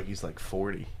looks like he's like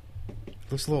 40.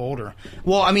 Looks a little older.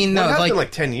 Well, I mean, no, Well, it has like, been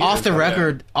like 10 years, off the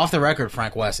yeah. record,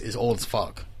 Frank West is old as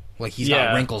fuck. Like he's Yeah.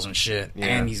 got wrinkles and shit, Yeah.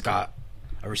 and he's got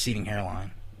a receding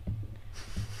hairline.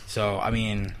 So I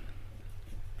mean,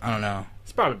 I don't know.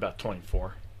 It's probably about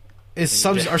 24. Are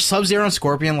Sub-Zero and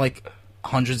Scorpion like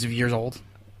hundreds of years old?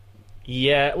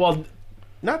 Yeah, well,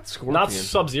 Not Scorpion. not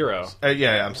Sub-Zero.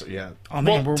 Yeah, I'm sorry. Yeah, Oh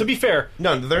man, Well, to be fair,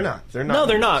 no, they're not. They're not. no,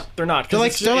 they're not. They're not.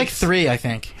 'cause they're like it's- 3, I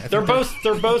think. They're both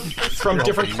from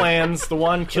different clans. The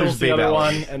one kills the Babe other Allen.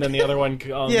 one, and then the other one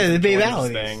Yeah, the Babe joins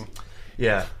Allen. thing.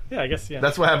 Yeah, Yeah, I guess yeah.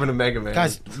 that's what happened to Mega Man.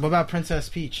 Guys, what about Princess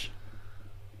Peach?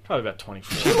 Probably about she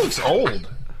 24. looks old,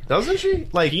 doesn't she?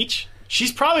 Like Peach?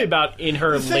 She's probably about in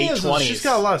her the thing late is, 20s. she's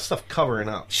got a lot of stuff covering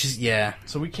up, She's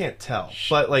so we can't tell.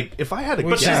 But like, if I had to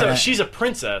But guess, she's a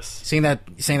princess. Seeing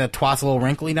that twat's a little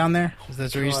wrinkly down there. Is that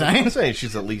what you're I'm saying? saying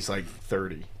she's at least like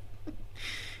 30.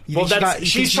 You Well, think that's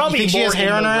she's you probably think she more has hair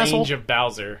in in the her range asshole? of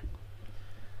Bowser.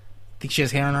 Think she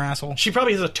has hair in her asshole? She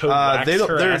probably has a toe They don't,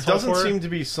 her there asshole doesn't for her. seem to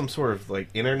be some sort of like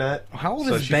internet. How old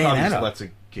so is she probably just Bayonetta? lets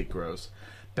it get gross.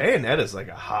 Bayonetta's like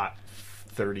a hot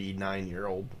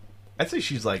 39-year-old. I'd say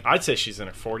she's like I'd say she's in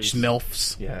her 40s. She's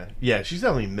MILFs. yeah, she's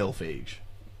definitely MILF age.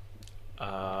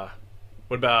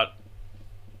 What about?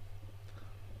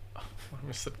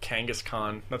 I said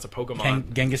Kangaskhan. That's a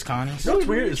Pokemon. Genghis Khan is? You know what's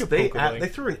weird is Your they Pokemon.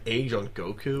 threw an age on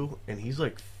Goku and he's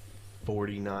like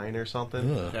 49 or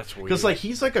something. Ugh. That's weird. Because like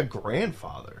he's like a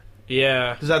grandfather.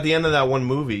 yeah, Because at the end of that one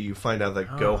movie, you find out that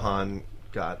Gohan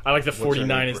got. I like the what's her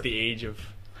 49 name is the age of.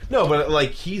 No, but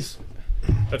like he's.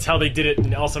 That's how they did it,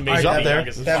 and also made He's it up the there.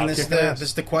 youngest Devin, as this is possible. this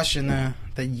is the question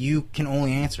that you can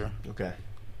only answer. Okay.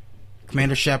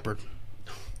 Commander Shepard.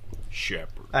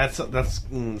 Shepherd. That's sort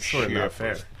of not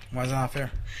fair. Why is that not fair?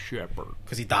 Shepherd.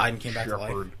 Because he died and came back to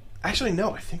life. Actually,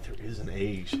 no. I think there is an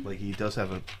age. Like he does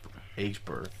have a age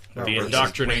birth. The racist-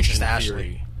 indoctrination racist Ashley.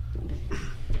 theory.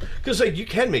 Because like you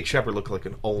can make Shepard look like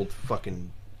an old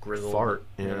fucking Grizzled. fart.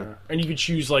 Yeah. And you could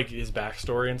choose like his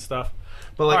backstory and stuff.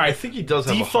 But like All right. I think he does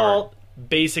have Default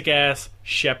basic ass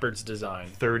Shepard's design. a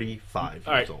heart. 35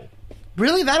 All years right. old.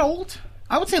 Really? That old?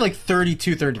 I would say like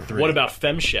 32, 33. What about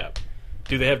FemShep?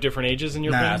 Do they have different ages in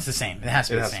your Nah, opinion? it's the same. It has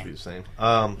to It be the has to same. be the same. No,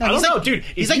 I don't he's know, like- dude.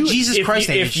 He's If like you- Jesus Christ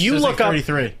If age, you so he's look like up,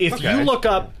 33. if Okay. you look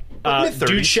up Mid-30s.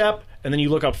 Dude Shep and then you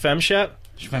look up FemShep,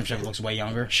 Shepard looks way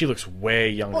younger. she looks way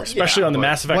younger, Well, especially yeah, on the but-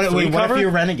 Mass Effect 3 What cover. if you're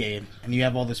a renegade and you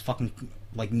have all this fucking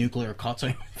like nuclear cuts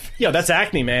on your face? Yeah, that's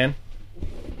acne, man.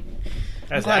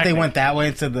 I'm That's glad acne. they went that way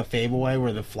instead of the Fable way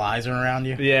where the flies are around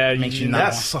you. Yeah, Makes you you not That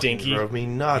want- fucking stinky. drove me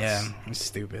nuts. Yeah, it's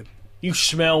stupid. You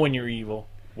smell when you're evil.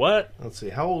 What? Let's see.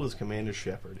 How old is Commander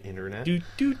Shepard? Internet. Dude.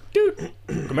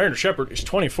 Commander Shepard is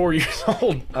 24 years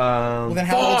old. Well, then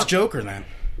how old's Fuck. Joker then?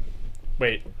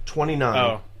 Wait. 29.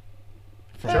 Oh,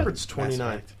 Shepard's Mass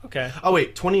 29. Effect. okay. Oh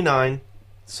wait, 29.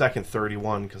 Second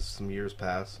 31 because some years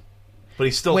pass. But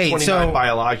he's still Wait, 29 so-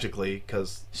 biologically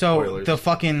because So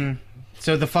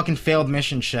the fucking failed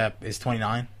mission Shep is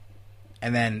 29,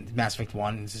 and then Mass Effect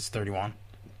 1 is just 31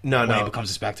 no when he becomes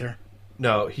a Spectre.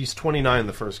 no he's 29 in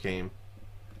the first game.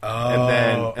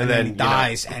 Oh, and then, he you know-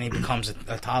 dies and he becomes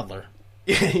a toddler.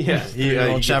 yeah, he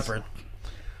Old gets- Shepard.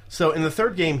 So in the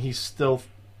third game, he's still.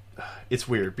 It's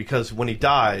weird because when he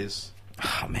dies,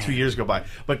 Oh man, 2 years go by,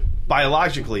 but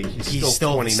biologically he's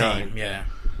still 29. the same. Yeah.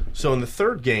 So in the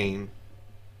third game,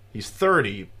 he's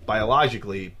 30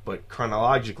 biologically, but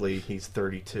chronologically he's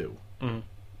 32.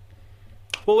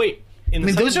 Well, wait. In the I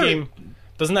mean, second those are- game,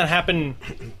 doesn't that happen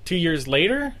 2 years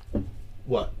later?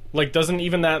 What? Like, doesn't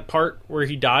even that part where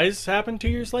he dies happen 2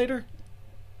 years later?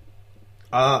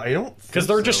 I don't Because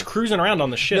they're just cruising around on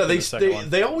the ship. No, in they the second one.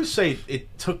 they always say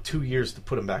it took 2 years to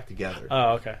put them back together.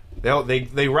 Oh, okay.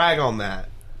 They rag on that,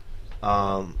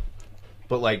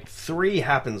 but like 3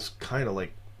 happens kind of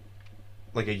like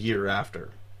a year after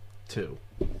 2.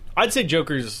 I'd say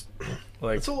Joker's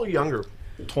like It's a little younger.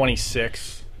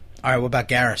 26. All right, what about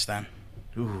Garrus then?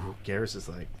 Ooh, Garrus is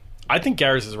like. I think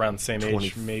Garrus is around the same 20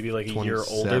 age, maybe like a year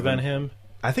 27. older than him.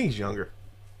 I think he's younger.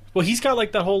 Well, he's got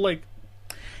like that whole like.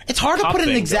 It's hard to Cop put an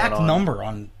thing exact going on. number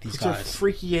on these These are guys.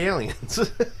 freaky aliens. No,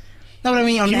 but I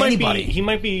mean on He anybody.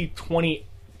 might be 20.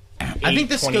 I think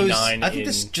this goes. 29 I think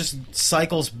this in- just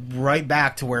cycles right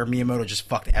back to where Miyamoto just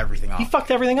fucked everything He up.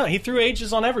 fucked everything up. He threw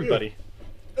ages on everybody.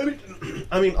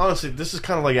 I mean, honestly, this is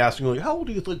kind of like asking, like, how old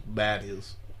do you think Matt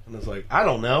is? And it's like, I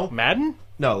don't know. Madden?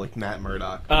 No, like Matt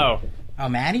Murdock. Oh, Oh,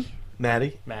 Maddie?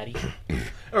 Maddie? Maddie.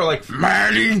 Or like,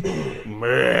 Maddie!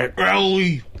 Matt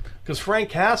Ellie! Because Frank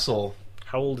Castle,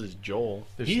 How old is Joel?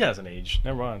 He hasn't aged.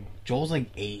 Never mind. Joel's like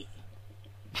 8.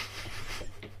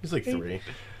 he's like 3.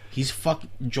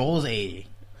 Joel's 80.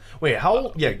 Wait, how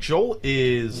old? Yeah, Joel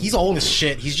is... He's old as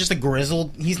shit. He's just a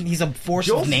grizzled. He's a force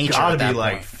Joel's of nature gotta at that be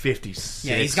like point. 56.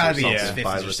 Yeah, he's gotta be or in something his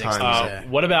by 50s the or time. 60s. Yeah.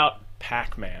 What about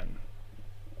Pac-Man?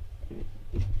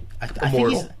 I think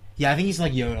Immortal. I think he's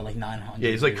like Yoda, like 900.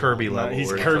 Yeah, he's like Kirby level. He's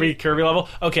where it's Kirby level.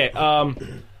 Okay,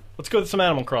 let's go with some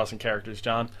Animal Crossing characters,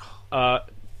 John.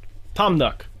 Tom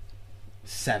Nook,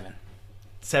 7.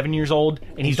 7 years old,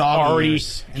 and he's Dog already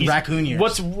years. And raccoon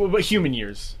years. What human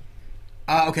years?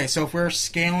 Okay, so if we're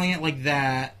scaling it like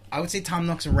that, I would say Tom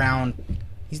Nook's around.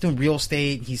 He's doing real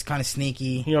estate. He's kind of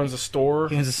sneaky. He owns a store.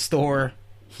 He owns a store.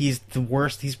 He's the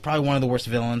worst. He's probably one of the worst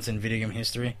villains in video game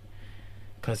history.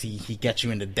 Because he gets you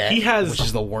into debt, He has which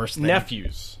is the worst thing.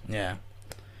 nephews. Yeah.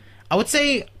 I would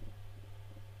say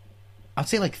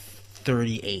like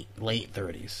 38, late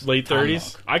 30s. Late Tom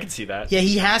 30s. Nook. I could see that. Yeah,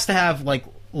 he has to have like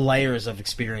layers of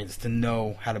experience to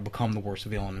know how to become the worst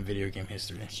villain in video game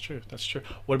history. That's true. That's true.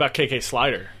 What about KK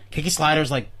Slider? KK Slider's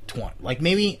like 20. Like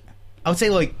maybe I would say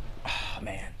like, oh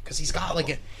man, because he's got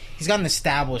an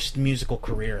established musical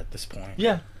career at this point.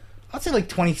 Yeah. I'd say like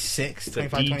 26, a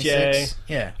 25, DJ. 26.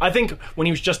 Yeah. I think when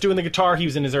he was just doing the guitar, he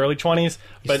was in his early 20s,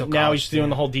 but still now college he's doing student.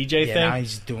 the whole DJ Yeah, thing. now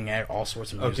he's doing all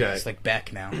sorts of music. Okay. It's like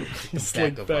Beck now. It's Beck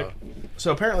like of, Beck.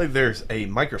 So apparently there's a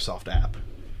Microsoft app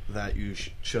that you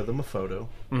show them a photo,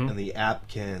 Mm-hmm. and the app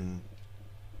can,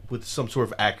 with some sort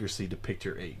of accuracy, depict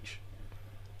your age.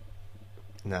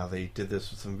 Now, they did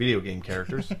this with some video game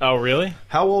characters. Oh, really?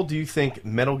 How old do you think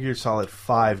Metal Gear Solid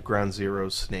 5 Ground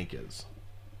Zero's Snake is?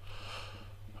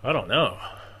 I don't know.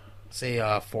 Say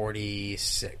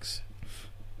 46.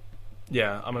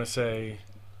 Yeah, I'm going to say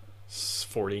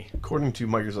 40. According to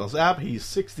Microsoft's app, he's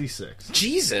 66.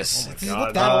 Jesus. my Does he God.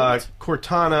 look that old?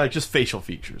 Cortana, just facial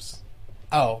features.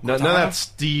 Oh, None of Cortana? that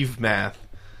Steve math.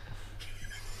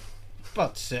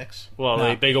 About 6. Well,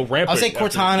 No. they go rampant. I'll say after a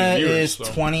few Cortana years, is so.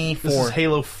 24. This is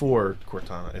Halo 4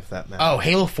 Cortana, if that matters. Oh,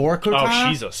 Halo 4 Cortana?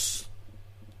 Oh, she's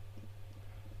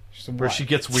a... Where she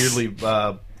gets weirdly...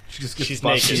 she just gets She's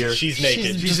bustier. naked. She's naked.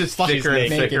 She's Just just fucking thicker and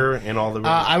naked. thicker in all the...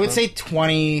 I would say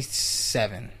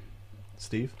 27.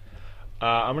 Steve?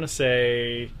 I'm going to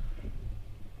say...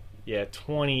 Yeah,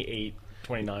 28,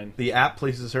 29. The app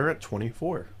places her at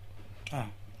 24. Oh.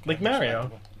 Like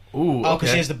Mario. Ooh, Oh, because okay.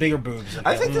 she has the bigger boobs.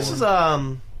 I think this is,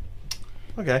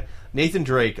 okay. Nathan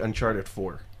Drake, Uncharted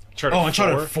 4.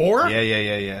 Uncharted 4?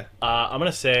 Yeah. I'm going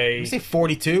to say... You say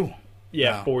 42.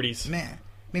 Yeah, No. 40s. Man,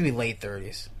 maybe late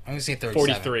 30s. I'm going to say 37.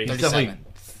 43. He's 37. definitely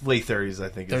late 30s, I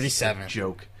think. Is 37. a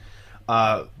joke.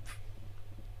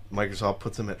 Microsoft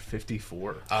puts him at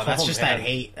 54. Oh, that's just man. that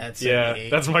hate. That's Yeah, 78.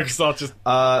 that's Microsoft just...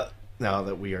 Now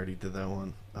that we already did that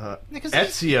one. Because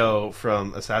Ezio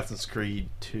from Assassin's Creed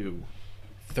 2.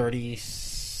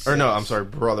 36. Or no, I'm sorry,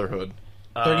 Brotherhood.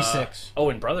 36. Oh,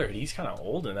 in Brotherhood, he's kind of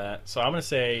old in that. So I'm going to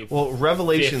say... Well,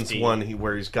 Revelations 50. one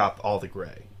where he's got all the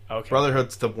gray. Okay.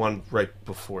 Brotherhood's the one right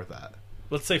before that.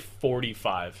 Let's say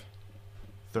 45.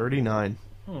 39.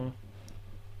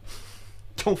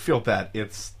 Don't feel bad.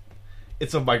 It's a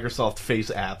Microsoft Face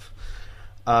app.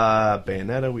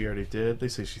 Bayonetta, we already did. They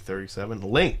say she's 37.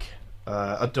 Link,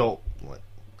 adult.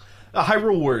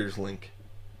 Hyrule Warriors Link,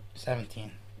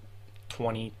 17.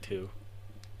 22.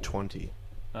 20.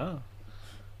 Oh.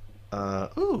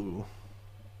 Ooh.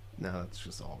 No, that's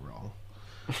just all wrong.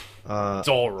 It's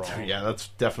all wrong. Yeah, that's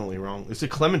definitely wrong. It's a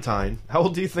Clementine. How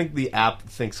old do you think the app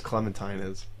thinks Clementine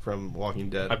is from Walking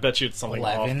Dead? I bet you it's something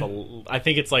 11? off the... I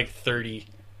think it's like 30.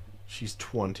 She's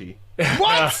 20.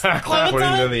 What?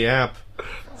 According to the app.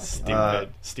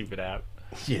 Stupid app.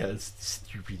 Yeah, it's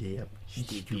stupid app.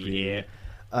 Yeah.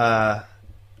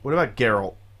 What about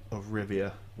Geralt of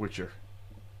Rivia, Witcher?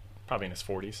 Probably in his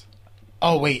 40s.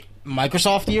 Oh, wait.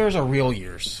 Microsoft years or real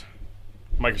years?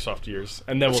 Microsoft years.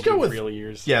 And then Let's we'll go do with- real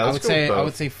years. Yeah, I let's would go say with both. I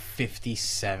would say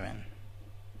 57.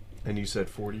 And you said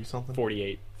 40 something?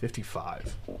 48.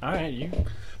 55. Alright, you...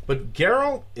 But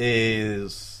Geralt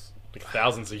is... Like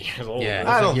thousands of years old. Yeah.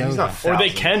 I don't. like He's not. Yoda. Or they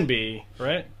thousands. can be,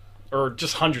 right? or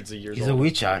just hundreds of years He's a old,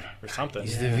 Witcher. or something.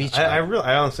 He's the Witcher. I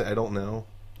honestly, I don't know.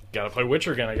 Gotta play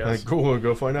Witcher again, I guess. Like, cool, we'll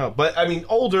go find out. But I mean,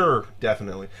 older,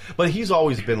 definitely. But he's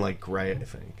always been like gray, I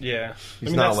think. Yeah, He's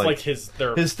I mean not that's like- like his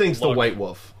Thing's the look. White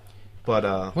Wolf.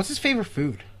 But What's his favorite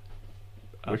food?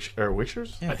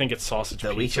 Witchers? I think it's sausage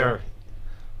The pizza.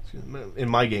 Witcher. In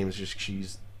my game, it's just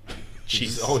cheese. He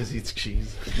Cheese. just always eats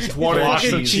cheese. Just water Blocks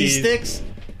and of cheese. cheese sticks.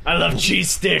 I love cheese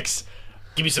sticks.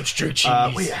 Give me some straight cheese.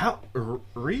 Wait, how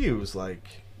Ryu's like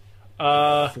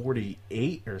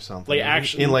 48 or something? Like,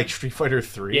 actually- in like Street Fighter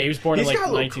 3. Yeah, he was born in, He's like, got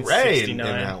a little gray in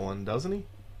 1969. that one, doesn't he?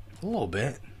 A little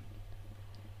bit.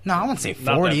 No, I wouldn't say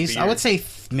Not that 40s. I beard. would say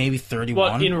maybe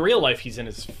 31. Well, in real life, he's in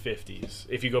his 50s.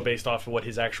 If you go based off of what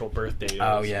his actual birth date is.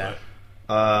 Oh, yeah.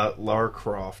 Lara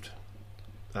Croft,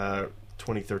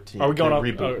 2013. But are we going The off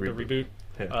reboot? the reboot?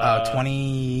 Yeah.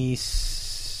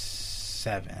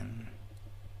 27.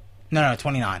 No,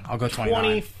 29. I'll go 29.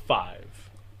 25.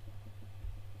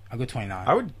 I'll go 29.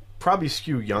 I would probably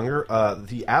skew younger.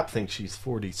 The app thinks she's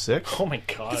 46. Oh my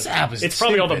god. This app is it's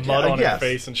probably all the stupid. mud Yeah, on her yes.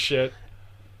 face and shit.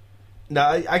 Now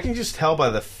I can just tell by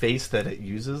the face that it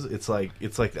uses. It's like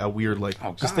a weird like.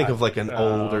 Oh, just think God. of like an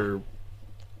older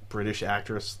British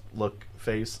actress look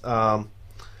face. I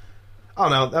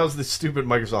don't know. That was the stupid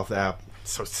Microsoft app.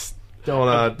 So it's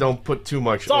Don't put too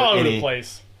much. all over any- the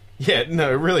place. Yeah, no,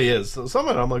 it really is. So some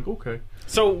of it, I'm like, okay.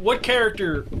 So what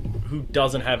character who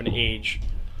doesn't have an age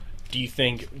do you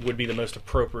think would be the most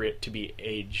appropriate to be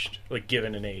aged, like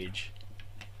given an age?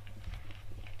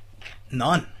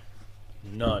 None.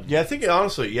 None. Yeah, I think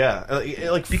honestly, yeah,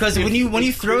 like Because if- when you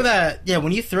if throw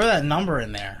that number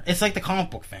in there, it's like the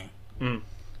comic book thing. Mm.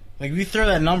 Like if you throw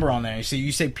that number on there,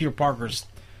 you say Peter Parker's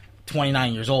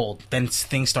 29 years old, then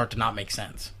things start to not make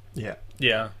sense. yeah,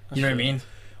 Yeah. You know what I mean?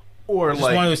 or It's just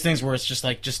like one of those things where it's just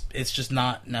it's just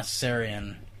not necessary,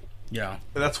 and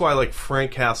that's why like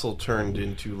Frank Castle turned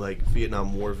into like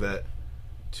Vietnam War vet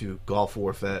to Gulf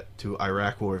War vet to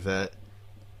Iraq War vet,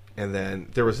 and then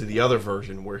there was the other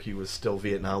version where he was still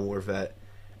Vietnam War vet,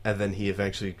 and then he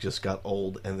eventually just got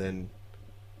old and then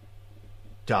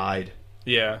died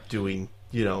Yeah. doing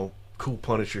cool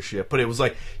Punisher shit. But it was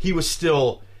like he was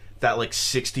still that like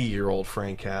 60-year-old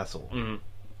Frank Castle.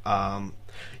 Mm-hmm.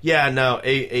 Yeah, no,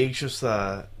 age just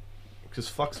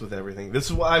fucks with everything. This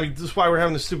is why we're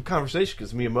having this stupid conversation,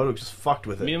 because Miyamoto just fucked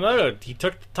with it. Miyamoto, he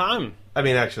took the time. I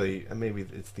mean, actually, maybe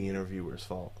it's the interviewer's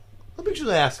fault. Let me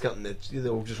just ask something that's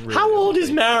just really. How old is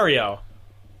everything. Mario?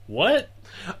 What?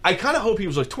 I kind of hope he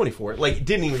was like 24. Like,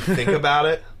 didn't even think about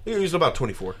it. He was about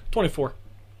 24. 24.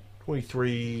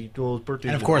 23. Well, his birthday.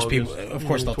 and of course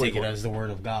they'll take it as the word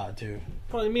of God too.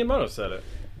 Well, Miyamoto said it.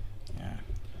 Yeah.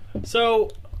 So,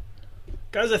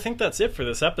 guys, I think that's it for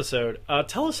this episode.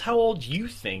 Tell us how old you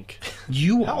think.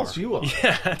 You How are. old you are?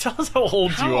 Yeah, tell us how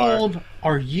old How you are. old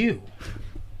are you?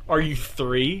 Are you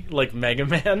 3, like Mega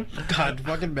Man? God,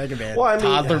 fucking Mega Man. Well, I mean-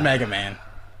 Toddler Mega Man.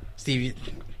 Stevie,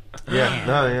 Yeah.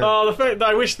 No. Yeah. Oh, the fact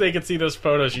I wish they could see those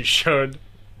photos you showed.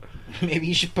 maybe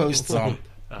you should post some.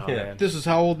 Oh, Yeah. man. This is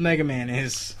how old Mega Man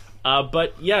is.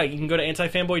 But yeah, you can go to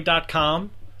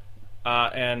antifanboy.com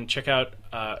and check out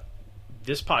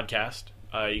this podcast.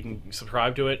 You can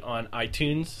subscribe to it on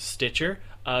iTunes, Stitcher.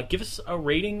 Give us a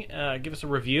rating, give us a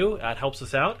review. That helps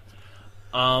us out.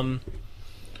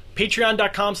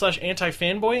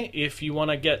 Patreon.com/antifanboy if you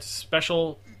want to get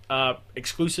special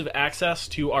exclusive access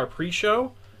to our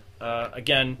pre-show.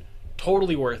 Again,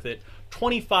 totally worth it.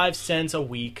 25 cents a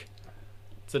week.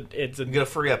 It's a You get a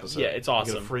free episode. Yeah, it's You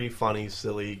awesome. get a free, funny,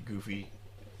 silly, goofy,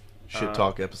 shit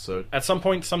talk episode. At some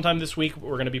point, sometime this week,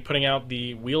 we're going to be putting out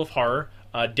the Wheel of Horror.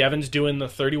 Devin's doing the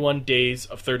 31 Days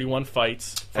of 31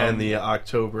 Fights from And the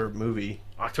October movie.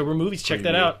 October movies. Check Pretty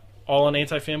that neat. out. All on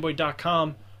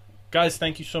antifanboy.com. Guys,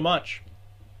 thank you so much.